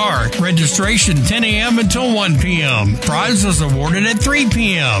 per car. Registration 10 a.m. until 1 p.m. Prizes awarded at 3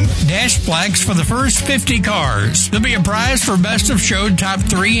 p.m. Dash plaques for the first 50 cars. There'll be a prize for Best of Show top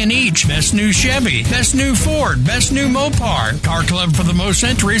 3 in each. Best New Chevy, Best New Ford, Best New Mopar. Car Club for the most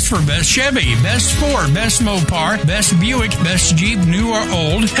entries for Best Chevy, Best Ford, Best Mopar, Best Buick, Best Jeep New or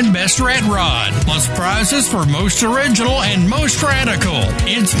Old, and Best Rat Rod. Plus prizes for most original and most radical.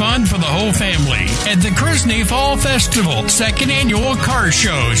 It's fun for the whole family at the Crisney Fall Festival second annual car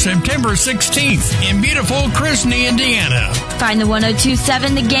show, September 16th in beautiful Crisney, Indiana. Find the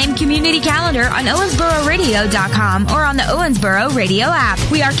 102.7 The Game community calendar on OwensboroRadio.com or on the Owensboro Radio app.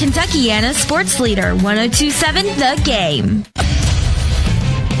 We are Kentuckiana's sports leader, 102.7 The Game.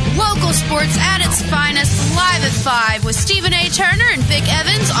 Local sports at its finest, Live at 5 with Stephen A. Turner and Vic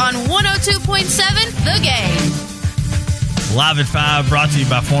Evans on 102.7 The Game. Live at 5 brought to you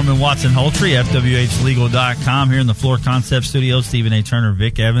by Foreman Watson Holtrey, FWHlegal.com here in the Floor Concept Studio. Stephen A. Turner,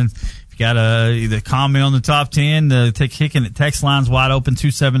 Vic Evans. If you got either comment on the top 10, kicking it, text lines wide open,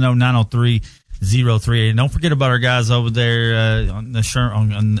 270-903-03. And don't forget about our guys over there on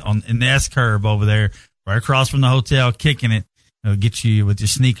the in the S curve over there, right across from the hotel, kicking it. It'll get you with your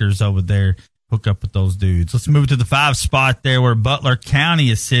sneakers over there. Hook up with those dudes. Let's move to the 5 spot there where Butler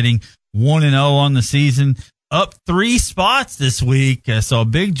County is sitting 1-0 on the season. Up 3 spots this week, so a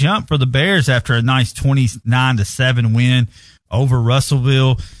big jump for the Bears after a nice 29-7 win over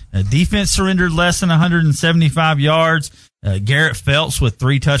Russellville. Defense surrendered less than 175 yards. Garrett Phelps with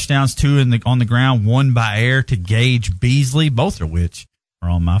 3 touchdowns, 2 on the ground, 1 by air to Gage Beasley, both of which are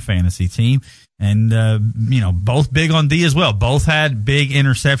on my fantasy team. And both big on D as well. Both had big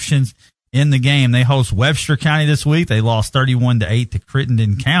interceptions in the game. They host Webster County this week. They lost 31-8 to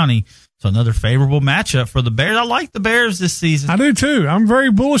Crittenden County. So another favorable matchup for the Bears. I like the Bears this season. I do too. I'm very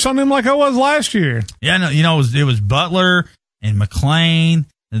bullish on them like I was last year. Yeah, no, it was Butler and McLean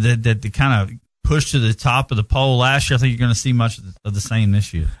that kind of pushed to the top of the poll last year. I think you're going to see much of the same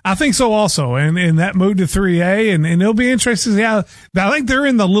this year. I think so also. And that moved to 3A, and it'll be interesting to see how. I think they're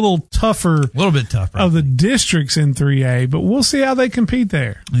in the little bit tougher of the districts in 3A, but we'll see how they compete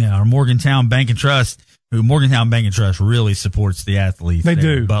there. Yeah, our Morgantown Bank and Trust really supports the athletes. They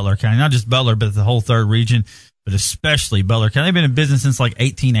do. Butler County, not just Butler, but the whole 3rd region, but especially Butler County. They've been in business since like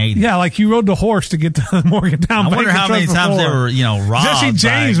 1880. Yeah, like you rode the horse to get to Morgantown. I wonder how many times they were, robbed. Jesse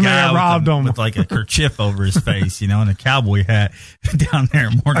James may have robbed them with like a kerchief over his face, and a cowboy hat down there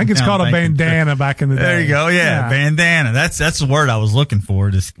in Morgantown. I think it's called a bandana back in the day. There you go. Yeah, bandana. That's the word I was looking for.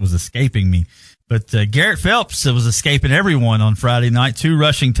 It was escaping me. But Garrett Phelps was escaping everyone on Friday night. 2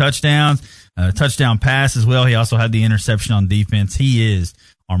 rushing touchdowns. Touchdown pass as well. He also had the interception on defense. He is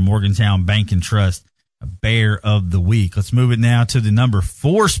our Morgantown Bank and Trust Bear of the Week. Let's move it now to the number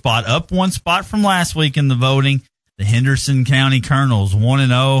 4 spot, up 1 spot from last week in the voting. the Henderson County Colonels,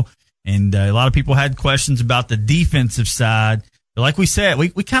 1-0. And a lot of people had questions about the defensive side. But like we said, we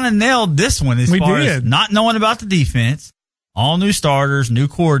kind of nailed this one as far as not knowing about the defense. All new starters, new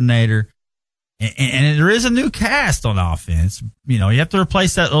coordinator. And there is a new cast on offense. You have to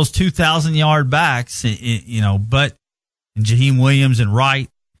replace those 2,000-yard backs, but and Jaheim Williams and Wright.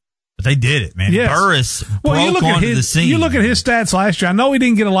 But they did it, man. Yes. Burris broke onto the scene. You look at his stats last year. I know he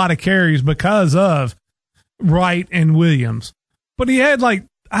didn't get a lot of carries because of Wright and Williams. But he had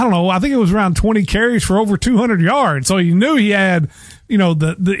I think it was around 20 carries for over 200 yards. So you knew he had,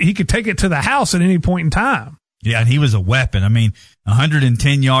 he could take it to the house at any point in time. Yeah, and he was a weapon.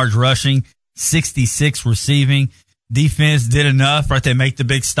 110 yards rushing, 66 receiving. Defense did enough, right? They make the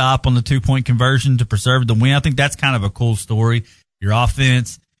big stop on the 2-point conversion to preserve the win. I think that's kind of a cool story. Your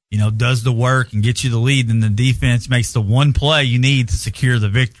offense, does the work and gets you the lead, and the defense makes the one play you need to secure the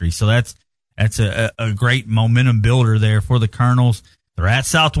victory. So that's a great momentum builder there for the Colonels. They're at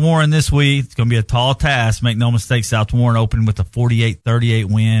South Warren this week. It's going to be a tall task. Make no mistake, South Warren opened with a 48-38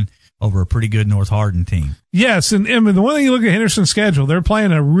 win over a pretty good North Hardin team. Yes, and the one thing you look at Henderson's schedule, they're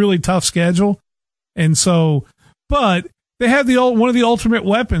playing a really tough schedule. And so, but they have one of the ultimate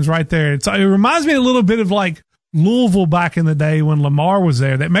weapons right there. It reminds me a little bit of like Louisville back in the day when Lamar was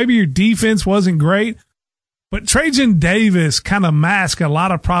there, that maybe your defense wasn't great, but Trajan Davis kind of masked a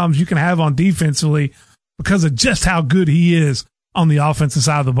lot of problems you can have on defensively because of just how good he is on the offensive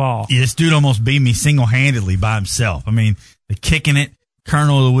side of the ball. Yeah, this dude almost beat me single-handedly by himself. The kicking it,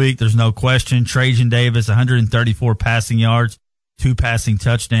 Colonel of the Week, there's no question. Trajan Davis, 134 passing yards, 2 passing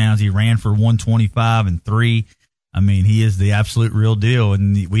touchdowns. He ran for 125 and 3. He is the absolute real deal,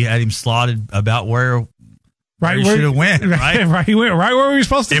 and we had him slotted about where he should have went, right? Right, he went right where we were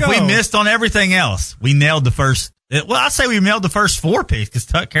supposed to go. If we missed on everything else, we nailed the first. Well, I'd say we nailed the first 4 picks because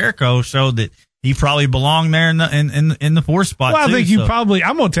Tuck Carrico showed that he probably belonged there in the 4th spot. Well, I think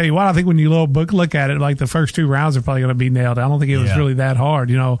I'm going to tell you what, I think when you look at it, like the first 2 rounds are probably going to be nailed. I don't think it was really that hard,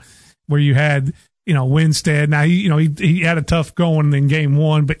 where you had, Winstead. Now, he had a tough going in game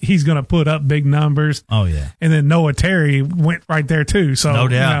 1, but he's going to put up big numbers. Oh, yeah. And then Noah Terry went right there too. So, no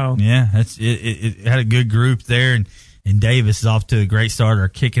doubt. Yeah. It had a good group there, and Davis is off to a great starter,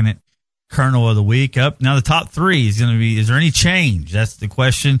 kicking it. Colonel of the Week up. Now the top 3 is going to be, is there any change? That's the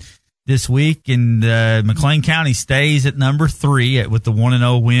question this week. And McLean County stays at number 3 with the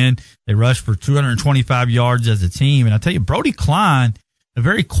 1-0 win. They rushed for 225 yards as a team. And I tell you, Brody Klein, a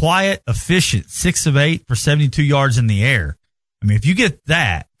very quiet, efficient, 6 of 8 for 72 yards in the air. If you get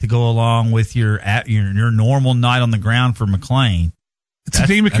that to go along with your normal night on the ground for McLean, it's a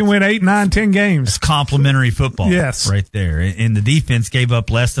team that can win 8, 9, 10 games. It's complimentary football. Yes. Right there. And the defense gave up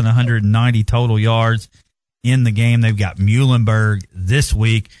less than 190 total yards in the game. They've got Muhlenberg this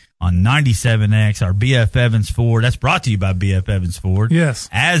week on 97X, our BF Evans Ford. That's brought to you by BF Evans Ford. Yes.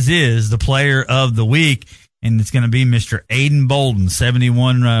 As is the player of the week. And it's going to be Mr. Aiden Bolden,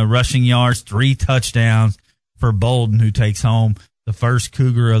 71 rushing yards, 3 touchdowns for Bolden, who takes home the first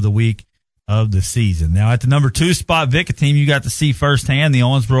Cougar of the week of the season. Now, at the number 2 spot, Vic, a team you got to see firsthand, the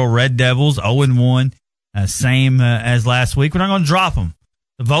Owensboro Red Devils, 0-1, same as last week. We're not going to drop them.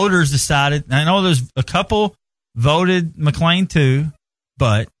 The voters decided, I know there's a couple voted McLean 2,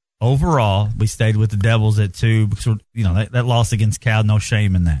 but overall, we stayed with the Devils at 2 because, that loss against Cal, no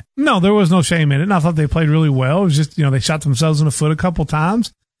shame in that. No, there was no shame in it. And I thought they played really well. It was just, they shot themselves in the foot a couple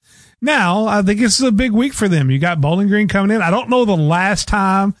times. Now, I think this is a big week for them. You got Bowling Green coming in. I don't know the last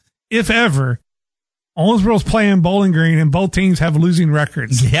time, if ever, Owensboro's playing Bowling Green and both teams have losing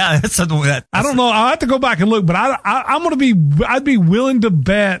records. Yeah, that's something that I don't know. I'll have to go back and look, but I'd be willing to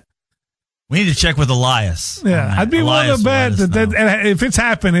bet. We need to check with Elias. Yeah, I'd be willing to bet that if it's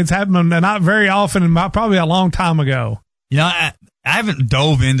happened not very often and probably a long time ago. I haven't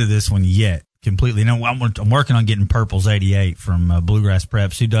dove into this one yet completely. I'm working on getting Purples 88 from Bluegrass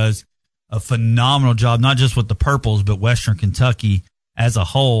Preps, who does a phenomenal job, not just with the Purples, but Western Kentucky as a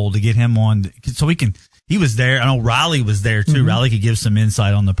whole, to get him on. So he was there. I know Riley was there too. Mm-hmm. Riley could give some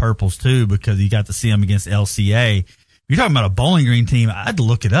insight on the Purples too, because he got to see them against LCA. You're talking about a Bowling Green team. I had to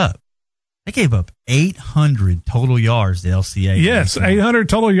look it up. They gave up 800 total yards to LCA. Yes, 800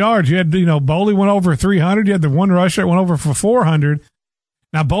 total yards. You had, Bowling went over 300. You had the one rusher that went over for 400.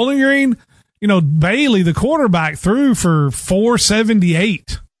 Now, Bowling Green, Bailey, the quarterback, threw for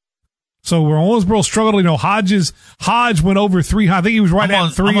 478. So where Owensboro struggled, Hodge went over 300. I think he was right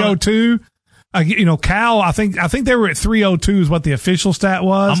at 302. Cal, I think they were at 302 is what the official stat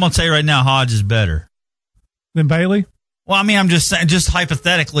was. I'm going to tell you right now, Hodge is better than Bailey. Well, I'm just saying, just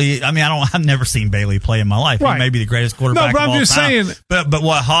hypothetically. I've never seen Bailey play in my life. Right. He may be the greatest quarterback of all time. Saying. But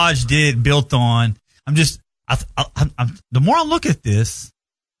what Hodge did, built on. the more I look at this,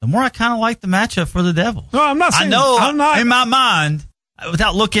 the more I kind of like the matchup for the Devils. No, I'm not saying. I'm not in my mind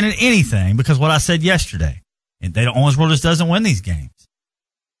without looking at anything because what I said yesterday, and Owensboro just doesn't win these games.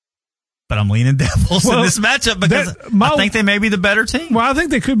 But I'm leaning Devils in this matchup because I think they may be the better team. Well, I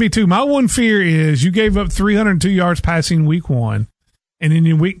think they could be too. My one fear is you gave up 302 yards passing week 1, and then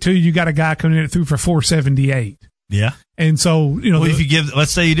in week 2 you got a guy coming in through for 478. Yeah, and so if you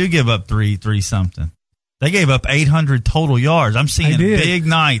let's say you do give up three something. They gave up 800 total yards. I'm seeing big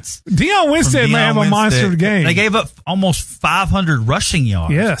nights. Deion Winstead may have a monster game. They gave up almost 500 rushing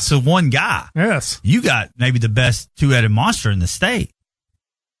yards to one guy. Yes. You got maybe the best two-headed monster in the state.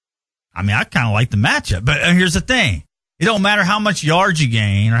 I mean, I kind of like the matchup. But here's the thing. It don't matter how much yards you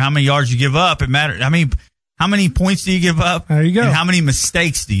gain or how many yards you give up. It matters. I mean, how many points do you give up? There you go. And how many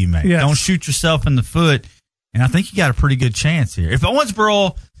mistakes do you make? Yes. Don't shoot yourself in the foot. And I think you got a pretty good chance here. If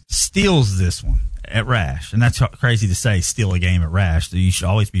Owensboro steals this one at Rash, and that's crazy to say, steal a game at Rash. You should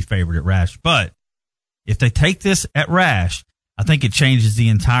always be favored at Rash. But if they take this at Rash, I think it changes the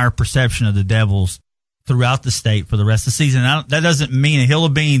entire perception of the Devils throughout the state for the rest of the season. That doesn't mean a hill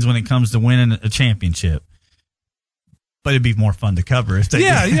of beans when it comes to winning a championship. But it'd be more fun to cover if they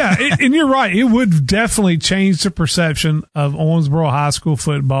did. Yeah. And you're right. It would definitely change the perception of Owensboro High School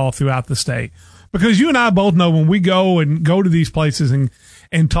football throughout the state. Because you and I both know when we go to these places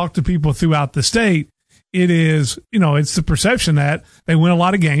and talk to people throughout the state, it is, it's the perception that they win a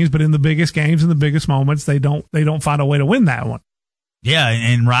lot of games, but in the biggest games and the biggest moments, they don't find a way to win that one. Yeah,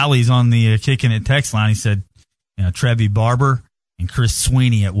 and Riley's on the Kicking It text line. He said, Trevi Barber and Chris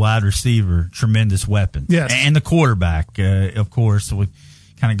Sweeney at wide receiver, tremendous weapons. Yes. And the quarterback, of course, so it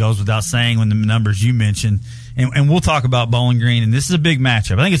kind of goes without saying when the numbers you mentioned. And we'll talk about Bowling Green, and this is a big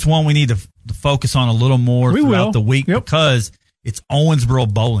matchup. I think it's one we need to focus on a little more throughout the week because it's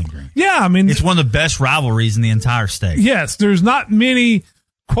Owensboro Bowling Green. Yeah, I mean, it's one of the best rivalries in the entire state. Yes, there's not many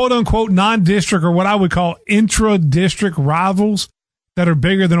quote-unquote non-district or what I would call intra-district rivals that are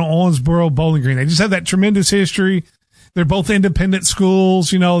bigger than Owensboro Bowling Green. They just have that tremendous history. They're both independent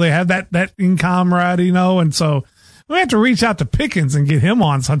schools. They have that in camaraderie, and so we have to reach out to Pickens and get him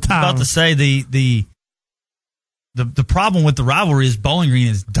on sometime. I was about to say the problem with the rivalry is Bowling Green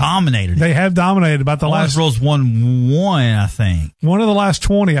has dominated. They have dominated about the last. Owensboro's won one, I think. One of the last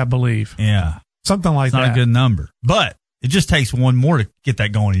 20, I believe. Yeah. Something like that. It's not a good number. But it just takes one more to get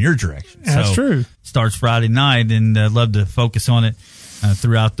that going in your direction. Yeah, that's true. Starts Friday night, and I'd love to focus on it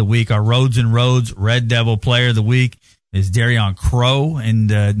throughout the week. Our Roads and Roads Red Devil Player of the Week is Darion Crow, and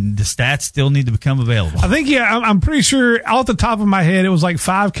the stats still need to become available. I think, I'm pretty sure off the top of my head, it was like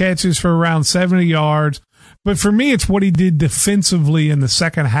 5 catches for around 70 yards. But for me, it's what he did defensively in the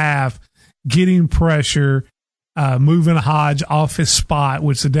second half, getting pressure, moving Hodge off his spot,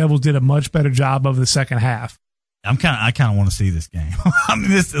 which the Devils did a much better job of the second half. I kind of want to see this game. I mean,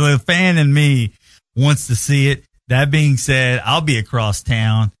 the fan in me wants to see it. That being said, I'll be across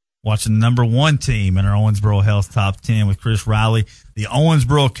town watching the number 1 team in our Owensboro Health Top 10 with Chris Riley. The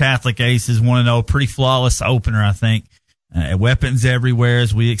Owensboro Catholic Aces 1-0, pretty flawless opener, I think. Weapons everywhere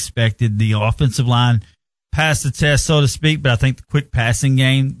as we expected. The offensive line passed the test, so to speak, but I think the quick passing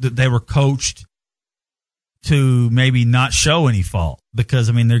game, that they were coached to maybe not show any fault because,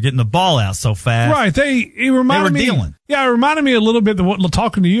 I mean, they're getting the ball out so fast. Right. It reminded me. Dealing. Yeah, it reminded me a little bit of what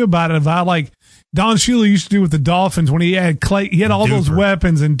talking to you about it, about like Don Shula used to do with the Dolphins when he had Clayton. He had all those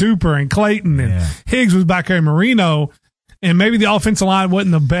weapons, and Duper and Clayton and Higgs was back there in Marino, and maybe the offensive line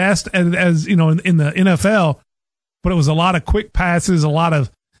wasn't the best as in the NFL, but it was a lot of quick passes, a lot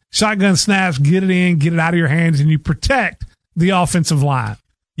of shotgun snaps, get it in, get it out of your hands, and you protect the offensive line.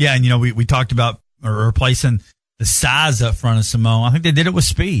 Yeah, and we talked about replacing the size up front of Simone. I think they did it with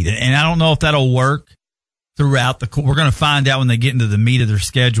speed, and I don't know if that'll work throughout we're going to find out when they get into the meat of their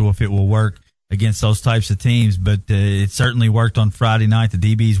schedule if it will work against those types of teams, but it certainly worked on Friday night. The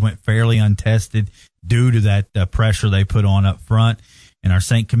DBs went fairly untested due to that pressure they put on up front. And our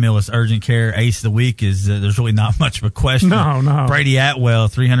St. Camillus Urgent Care Ace of the Week is there's really not much of a question. No. Brady Atwell,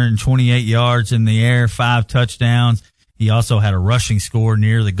 328 yards in the air, 5 touchdowns. He also had a rushing score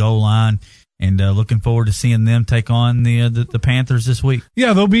near the goal line. And looking forward to seeing them take on the Panthers this week.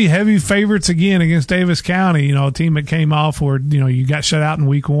 Yeah, they'll be heavy favorites again against Davis County. A team that came off where you got shut out in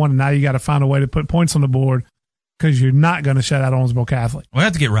week 1, and now you got to find a way to put points on the board because you're not going to shut out Owensboro Catholic. We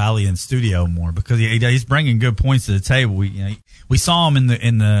have to get Riley in studio more because he's bringing good points to the table. We saw him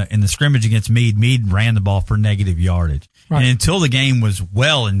in the scrimmage against Meade. Meade ran the ball for negative yardage, right. And until the game was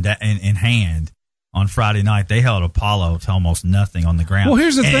well in hand, on Friday night. They held Apollo to almost nothing on the ground. Well,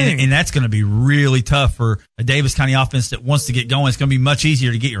 here's the thing. And that's going to be really tough for a Davis County offense that wants to get going. It's going to be much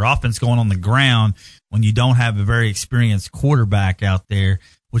easier to get your offense going on the ground when you don't have a very experienced quarterback out there,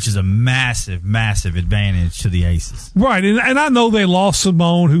 which is a massive, massive advantage to the Aces. Right. And I know they lost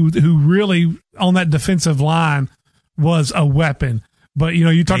Simone, who really on that defensive line was a weapon. But,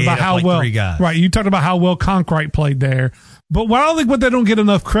 you talked about how well, right. You talked about how well Conkright played there. But what I think what they don't get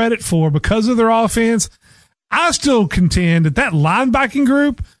enough credit for because of their offense, I still contend that linebacking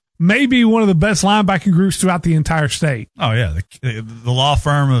group may be one of the best linebacking groups throughout the entire state. Oh, yeah. The law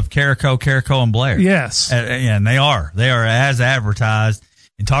firm of Carrico and Blair. Yes. And they are as advertised.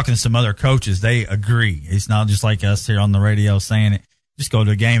 And talking to some other coaches, they agree. It's not just like us here on the radio saying it. Just go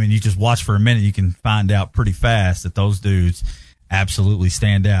to a game and you just watch for a minute. You can find out pretty fast that those dudes absolutely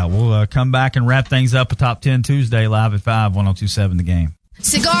stand out. We'll come back and wrap things up with Top 10 Tuesday live at 5, 102.7 The Game.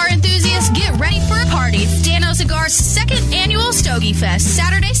 Cigar enthusiasts, get ready for a party. It's Dano Cigar's second annual Stogie Fest,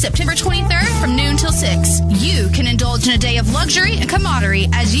 Saturday, September 23rd from noon till 6. You can indulge in a day of luxury and camaraderie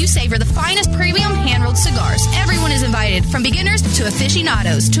as you savor the finest premium hand-rolled cigars. Everyone is invited, from beginners to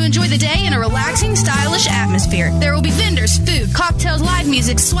aficionados, to enjoy the day in a relaxing, stylish atmosphere. There will be vendors, food, cocktails, live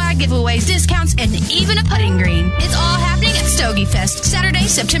music, swag giveaways, discounts, and even a putting green. It's all happening at Stogie Fest, Saturday,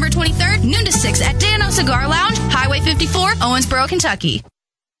 September 23rd, noon to 6 at Dano Cigar Lounge, Highway 54, Owensboro, Kentucky.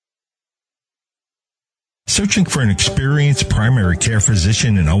 Searching for an experienced primary care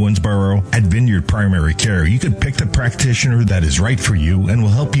physician in Owensboro? At Vineyard Primary Care, you can pick the practitioner that is right for you and will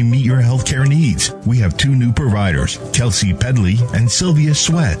help you meet your healthcare needs. We have 2 new providers, Kelsey Pedley and Sylvia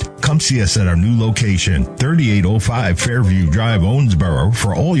Sweat. Come see us at our new location, 3805 Fairview Drive, Owensboro,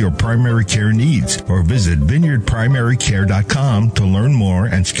 for all your primary care needs, or visit vineyardprimarycare.com to learn more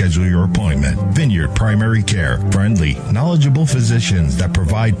and schedule your appointment. Vineyard Primary Care, friendly, knowledgeable physicians that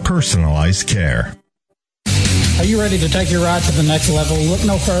provide personalized care. Are you ready to take your ride to the next level? Look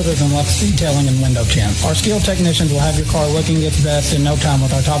no further than Lux Detailing and Window Tint. Our skilled technicians will have your car looking its best in no time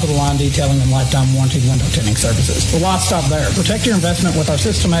with our top-of-the-line detailing and lifetime warranty window tinting services. But why stop there? Protect your investment with our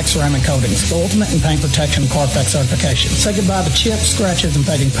System X ceramic coatings, the ultimate in paint protection Carfax certification. Say goodbye to chips, scratches, and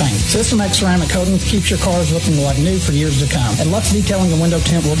fading paint. System X ceramic coatings keeps your cars looking like new for years to come. At Lux Detailing and Window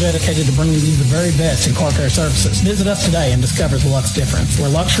Tint, we're dedicated to bringing you the very best in car care services. Visit us today and discover the Lux difference,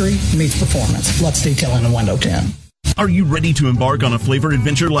 where luxury meets performance. Lux Detailing and Window Tint. Are you ready to embark on a flavor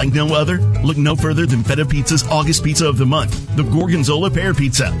adventure like no other? Look no further than Feta Pizza's August Pizza of the Month, the Gorgonzola Pear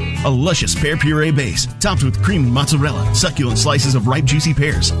Pizza. A luscious pear puree base, topped with creamy mozzarella, succulent slices of ripe juicy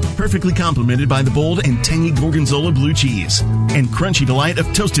pears, perfectly complemented by the bold and tangy Gorgonzola blue cheese, and crunchy delight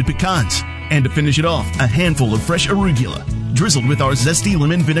of toasted pecans. And to finish it off, a handful of fresh arugula, drizzled with our zesty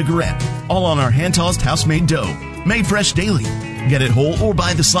lemon vinaigrette, all on our hand-tossed house-made dough, made fresh daily. Get it whole or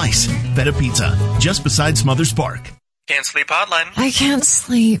by the slice. Feta Pizza, just beside Smothers Park. Can't sleep hotline. I can't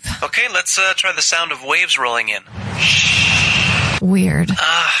sleep. Okay, let's try the sound of waves rolling in. Weird.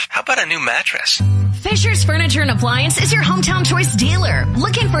 How about a new mattress? Fisher's Furniture and Appliance is your hometown choice dealer.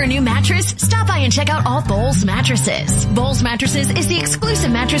 Looking for a new mattress? Stop by and check out all Bowles Mattresses. Bowles Mattresses is the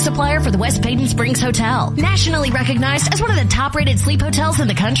exclusive mattress supplier for the West Payton Springs Hotel, nationally recognized as one of the top-rated sleep hotels in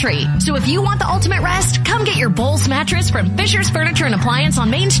the country. So if you want the ultimate rest, come get your Bowles mattress from Fisher's Furniture and Appliance on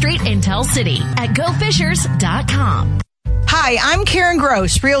Main Street in Tell City at gofishers.com. Hi, I'm Karen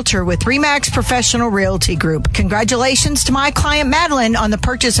Gross, Realtor with RE/MAX Professional Realty Group. Congratulations to my client Madeline on the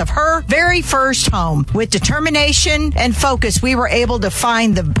purchase of her very first home. With determination and focus, we were able to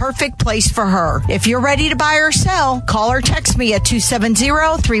find the perfect place for her. If you're ready to buy or sell, call or text me at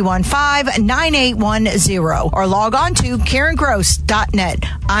 270-315-9810 or log on to KarenGross.net.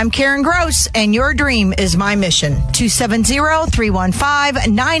 I'm Karen Gross, and your dream is my mission.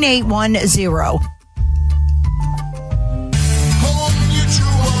 270-315-9810.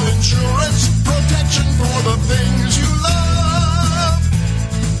 Insurance, protection for the things you love.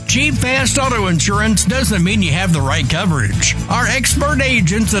 Cheap, fast auto insurance doesn't mean you have the right coverage. Our expert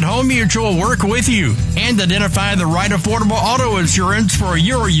agents at Home Mutual work with you and identify the right affordable auto insurance for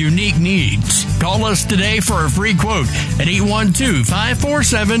your unique needs. Call us today for a free quote at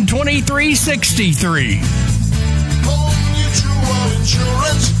 812-547-2363. Home Mutual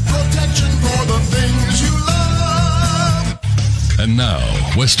Insurance, protection for the things you love. And now,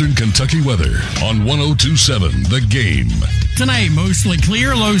 Western Kentucky weather on 102.7 The Game. Tonight, mostly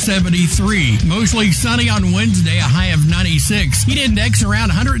clear, low 73. Mostly sunny on Wednesday, a high of 96. Heat index around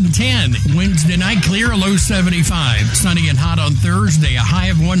 110. Wednesday night, clear, low 75. Sunny and hot on Thursday, a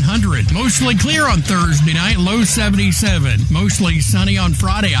high of 100. Mostly clear on Thursday night, low 77. Mostly sunny on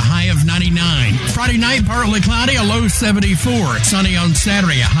Friday, a high of 99. Friday night, partly cloudy, a low 74. Sunny on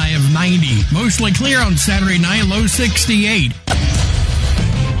Saturday, a high of 90. Mostly clear on Saturday night, low 68.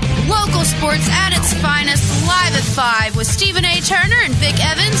 Local sports at its finest, live at 5 with Stephen A. Turner and Vic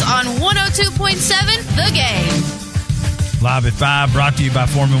Evans on 102.7 The Game. Live at 5, brought to you by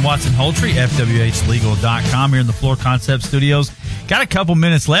Foreman Watson Holtrey, FWHlegal.com, here in the Floor Concept Studios. Got a couple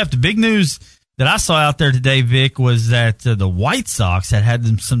minutes left. The big news that I saw out there today, Vic, was that the White Sox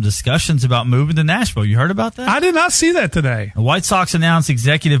had some discussions about moving to Nashville. You heard about that? I did not see that today. The White Sox announced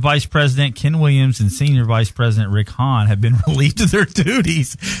Executive Vice President Ken Williams and Senior Vice President Rick Hahn have been relieved of their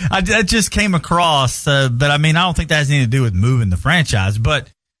duties. That just came across, but I mean, I don't think that has anything to do with moving the franchise, but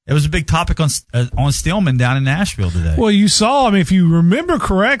it was a big topic on Stillman down in Nashville today. Well, you saw, I mean, if you remember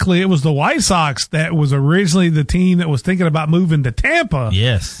correctly, it was the White Sox that was originally the team that was thinking about moving to Tampa.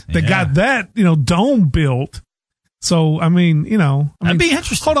 Yes. That got that, dome built. So, I mean, that'd be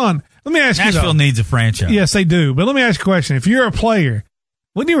interesting. Hold on. Let me ask you. Nashville needs a franchise. Yes, they do. But let me ask you a question. If you're a player,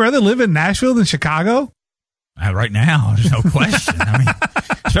 wouldn't you rather live in Nashville than Chicago? Right now, there's no question. I mean,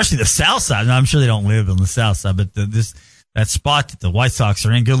 especially the South Side. I'm sure they don't live on the South Side, but that spot that the White Sox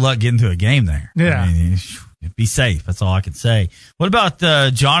are in, good luck getting to a game there. Yeah. I mean, be safe. That's all I can say. What about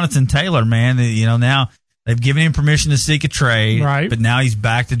Jonathan Taylor, man? Now they've given him permission to seek a trade, right? But now he's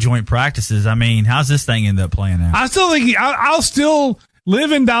back to joint practices. I mean, how's this thing end up playing out? I still think I'll still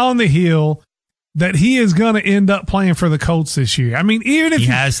live and die on the hill that he is going to end up playing for the Colts this year. I mean, even if he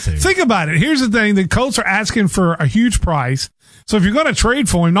has to. Think about it. Here's the thing. The Colts are asking for a huge price. So if you're going to trade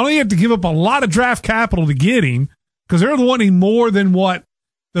for him, not only do you have to give up a lot of draft capital to get him, because they're wanting more than what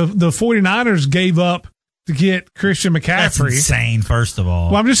the 49ers gave up to get Christian McCaffrey. That's insane, first of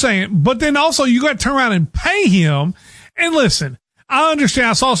all. Well, I'm just saying. But then also you got to turn around and pay him. And listen, I understand.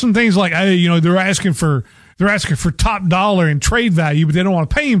 I saw some things like, hey, they're asking for top dollar in trade value, but they don't want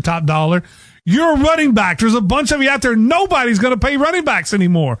to pay him top dollar. You're a running back. There's a bunch of you out there. Nobody's going to pay running backs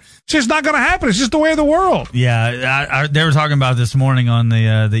anymore. It's just not going to happen. It's just the way of the world. Yeah, they were talking about this morning on the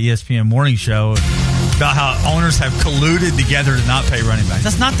ESPN morning show about how owners have colluded together to not pay running backs.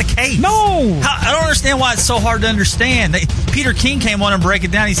 That's not the case. No. I don't understand why it's so hard to understand. Peter King came on and break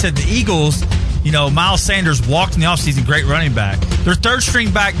it down. He said the Eagles, Miles Sanders walked in the offseason, great running back. Their third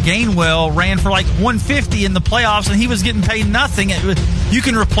string back, Gainwell, ran for like 150 in the playoffs, and he was getting paid nothing. You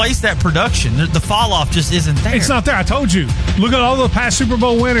can replace that production. The fall off just isn't there. It's not there. I told you. Look at all the past Super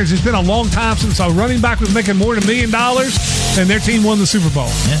Bowl winners. It's been a long time since a running back was making more than $1 million, and their team won the Super Bowl.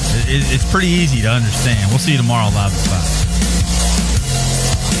 Yeah, it's pretty easy to understand. We'll see you tomorrow live at 5.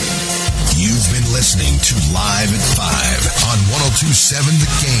 You've been listening to Live at 5 on 102.7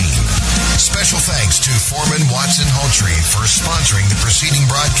 The Game. Special thanks to Foreman Watson Holtrey for sponsoring the preceding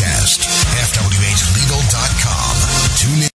broadcast. FWHlegal.com. Tune in.